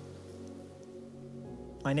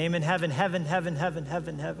 My name in heaven, heaven, heaven, heaven,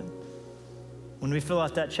 heaven, heaven. When we fill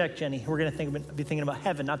out that check, Jenny, we're gonna be thinking about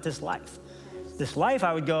heaven, not this life. This life,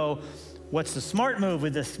 I would go, what's the smart move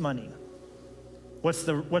with this money? What's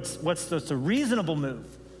the reasonable move?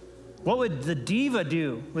 What would the diva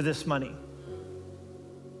do with this money?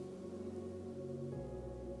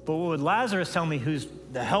 But what would Lazarus tell me, who's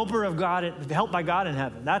the helper of God, helped by God in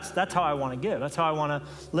heaven? That's how I want to give. That's how I want to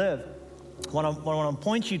live. What I want to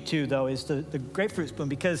point you to, though, is the grapefruit spoon,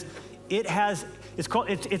 because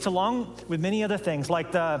it's along with many other things,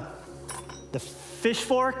 like the fish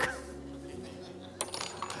fork,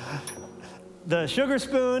 the sugar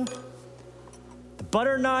spoon, the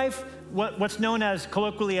butter knife, what's known as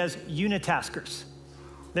colloquially as unitaskers.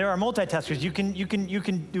 There are multitaskers. You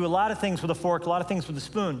can do a lot of things with a fork, a lot of things with a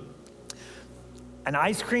spoon. An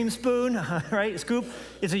ice cream spoon, right? A scoop,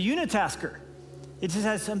 is a unitasker. It just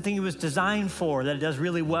has something it was designed for that it does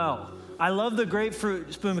really well. I love the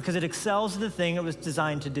grapefruit spoon because it excels at the thing it was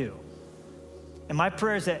designed to do. And my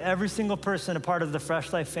prayer is that every single person, a part of the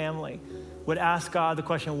Fresh Life family, would ask God the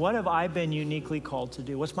question, what have I been uniquely called to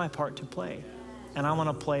do? What's my part to play? And I want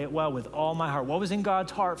to play it well with all my heart. What was in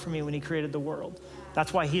God's heart for me when he created the world?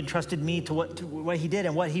 That's why he entrusted me to what he did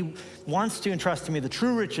and what he wants to entrust to me, the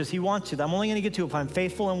true riches he wants to. I'm only going to get to if I'm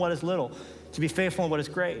faithful in what is little, to be faithful in what is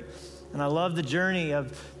great. And I love the journey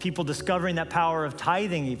of people discovering that power of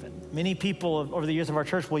tithing even. Many people over the years of our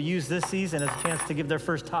church will use this season as a chance to give their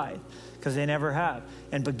first tithe because they never have.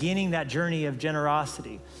 And beginning that journey of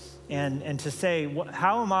generosity and to say,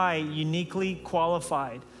 how am I uniquely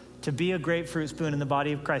qualified to be a grapefruit spoon in the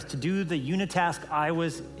body of Christ, to do the unitask I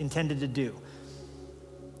was intended to do?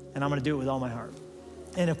 And I'm going to do it with all my heart.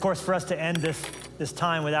 And of course, for us to end this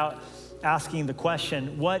time without asking the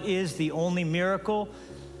question, what is the only miracle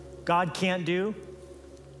God can't do?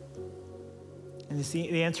 And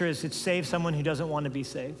the answer is, it's save someone who doesn't want to be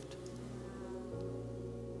saved.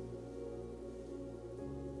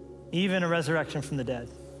 Even a resurrection from the dead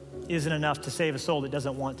isn't enough to save a soul that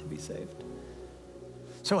doesn't want to be saved.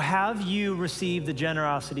 So have you received the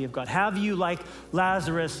generosity of God? Have you, like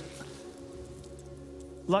Lazarus,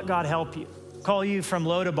 let God help you? Call you from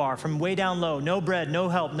low to bar, from way down low, no bread, no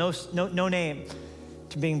help, no name,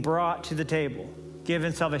 to being brought to the table,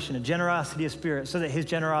 given salvation, a generosity of spirit, so that his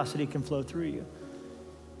generosity can flow through you.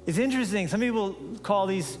 It's interesting. Some people call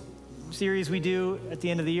these series we do at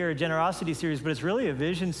the end of the year a generosity series, but it's really a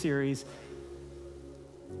vision series.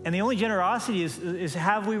 And the only generosity is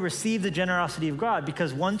have we received the generosity of God?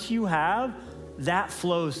 Because once you have, that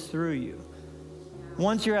flows through you.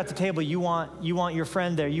 Once you're at the table, you want your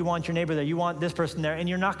friend there, you want your neighbor there, you want this person there, and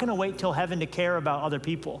you're not going to wait till heaven to care about other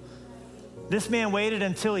people. This man waited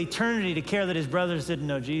until eternity to care that his brothers didn't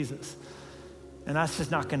know Jesus. And that's just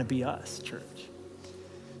not going to be us, church.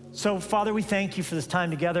 So, Father, we thank you for this time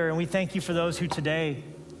together, and we thank you for those who today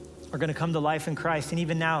are going to come to life in Christ and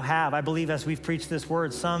even now have. I believe as we've preached this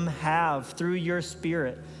word, some have, through your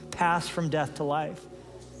Spirit, passed from death to life.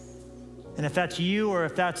 And if that's you, or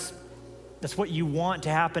if that's what you want to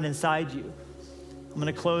happen inside you, I'm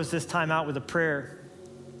going to close this time out with a prayer.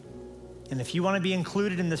 And if you want to be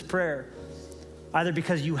included in this prayer, either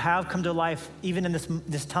because you have come to life even in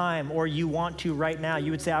this time, or you want to right now,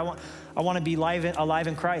 you would say, I want to be alive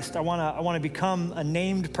in Christ. I want to become a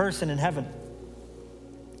named person in heaven.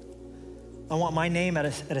 I want my name at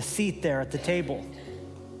a seat there at the table.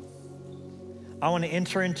 I want to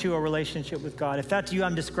enter into a relationship with God. If that's you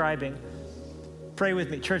I'm describing, pray with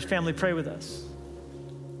me. Church family, pray with us.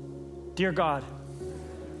 Dear God,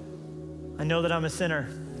 I know that I'm a sinner.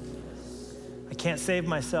 I can't save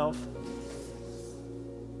myself.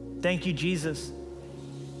 Thank you, Jesus,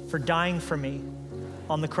 for dying for me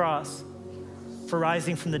on the cross, for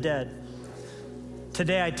rising from the dead.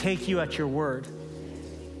 Today I take you at your word.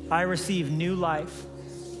 I receive new life.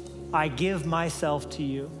 I give myself to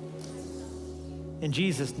you. In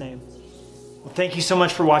Jesus' name. Well, thank you so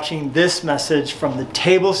much for watching this message from the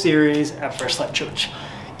Table series at Fresh Life Church.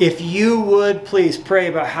 If you would please pray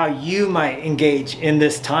about how you might engage in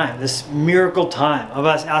this time, this miracle time of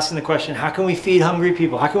us asking the question, how can we feed hungry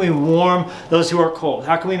people? How can we warm those who are cold?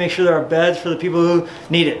 How can we make sure there are beds for the people who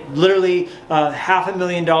need it? Literally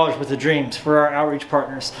 $500,000 worth of dreams for our outreach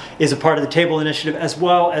partners is a part of the Table initiative, as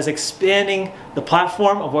well as expanding the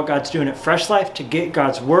platform of what God's doing at Fresh Life to get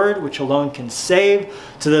God's word, which alone can save,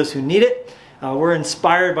 to those who need it. We're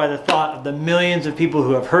inspired by the thought of the millions of people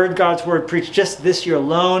who have heard God's word preached just this year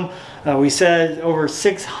alone. We said over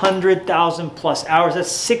 600,000 plus hours.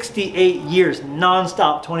 That's 68 years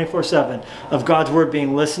nonstop, 24/7 of God's word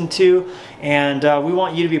being listened to. And we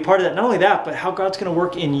want you to be a part of that. Not only that, but how God's going to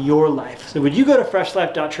work in your life. So would you go to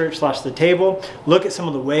freshlife.church/thetable, look at some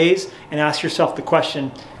of the ways, and ask yourself the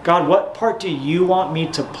question, God, what part do you want me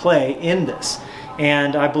to play in this?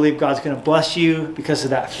 And I believe God's going to bless you because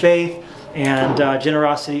of that faith. And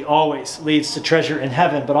generosity always leads to treasure in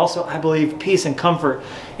heaven, but also, I believe, peace and comfort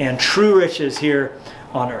and true riches here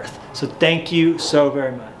on earth. So thank you so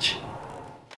very much.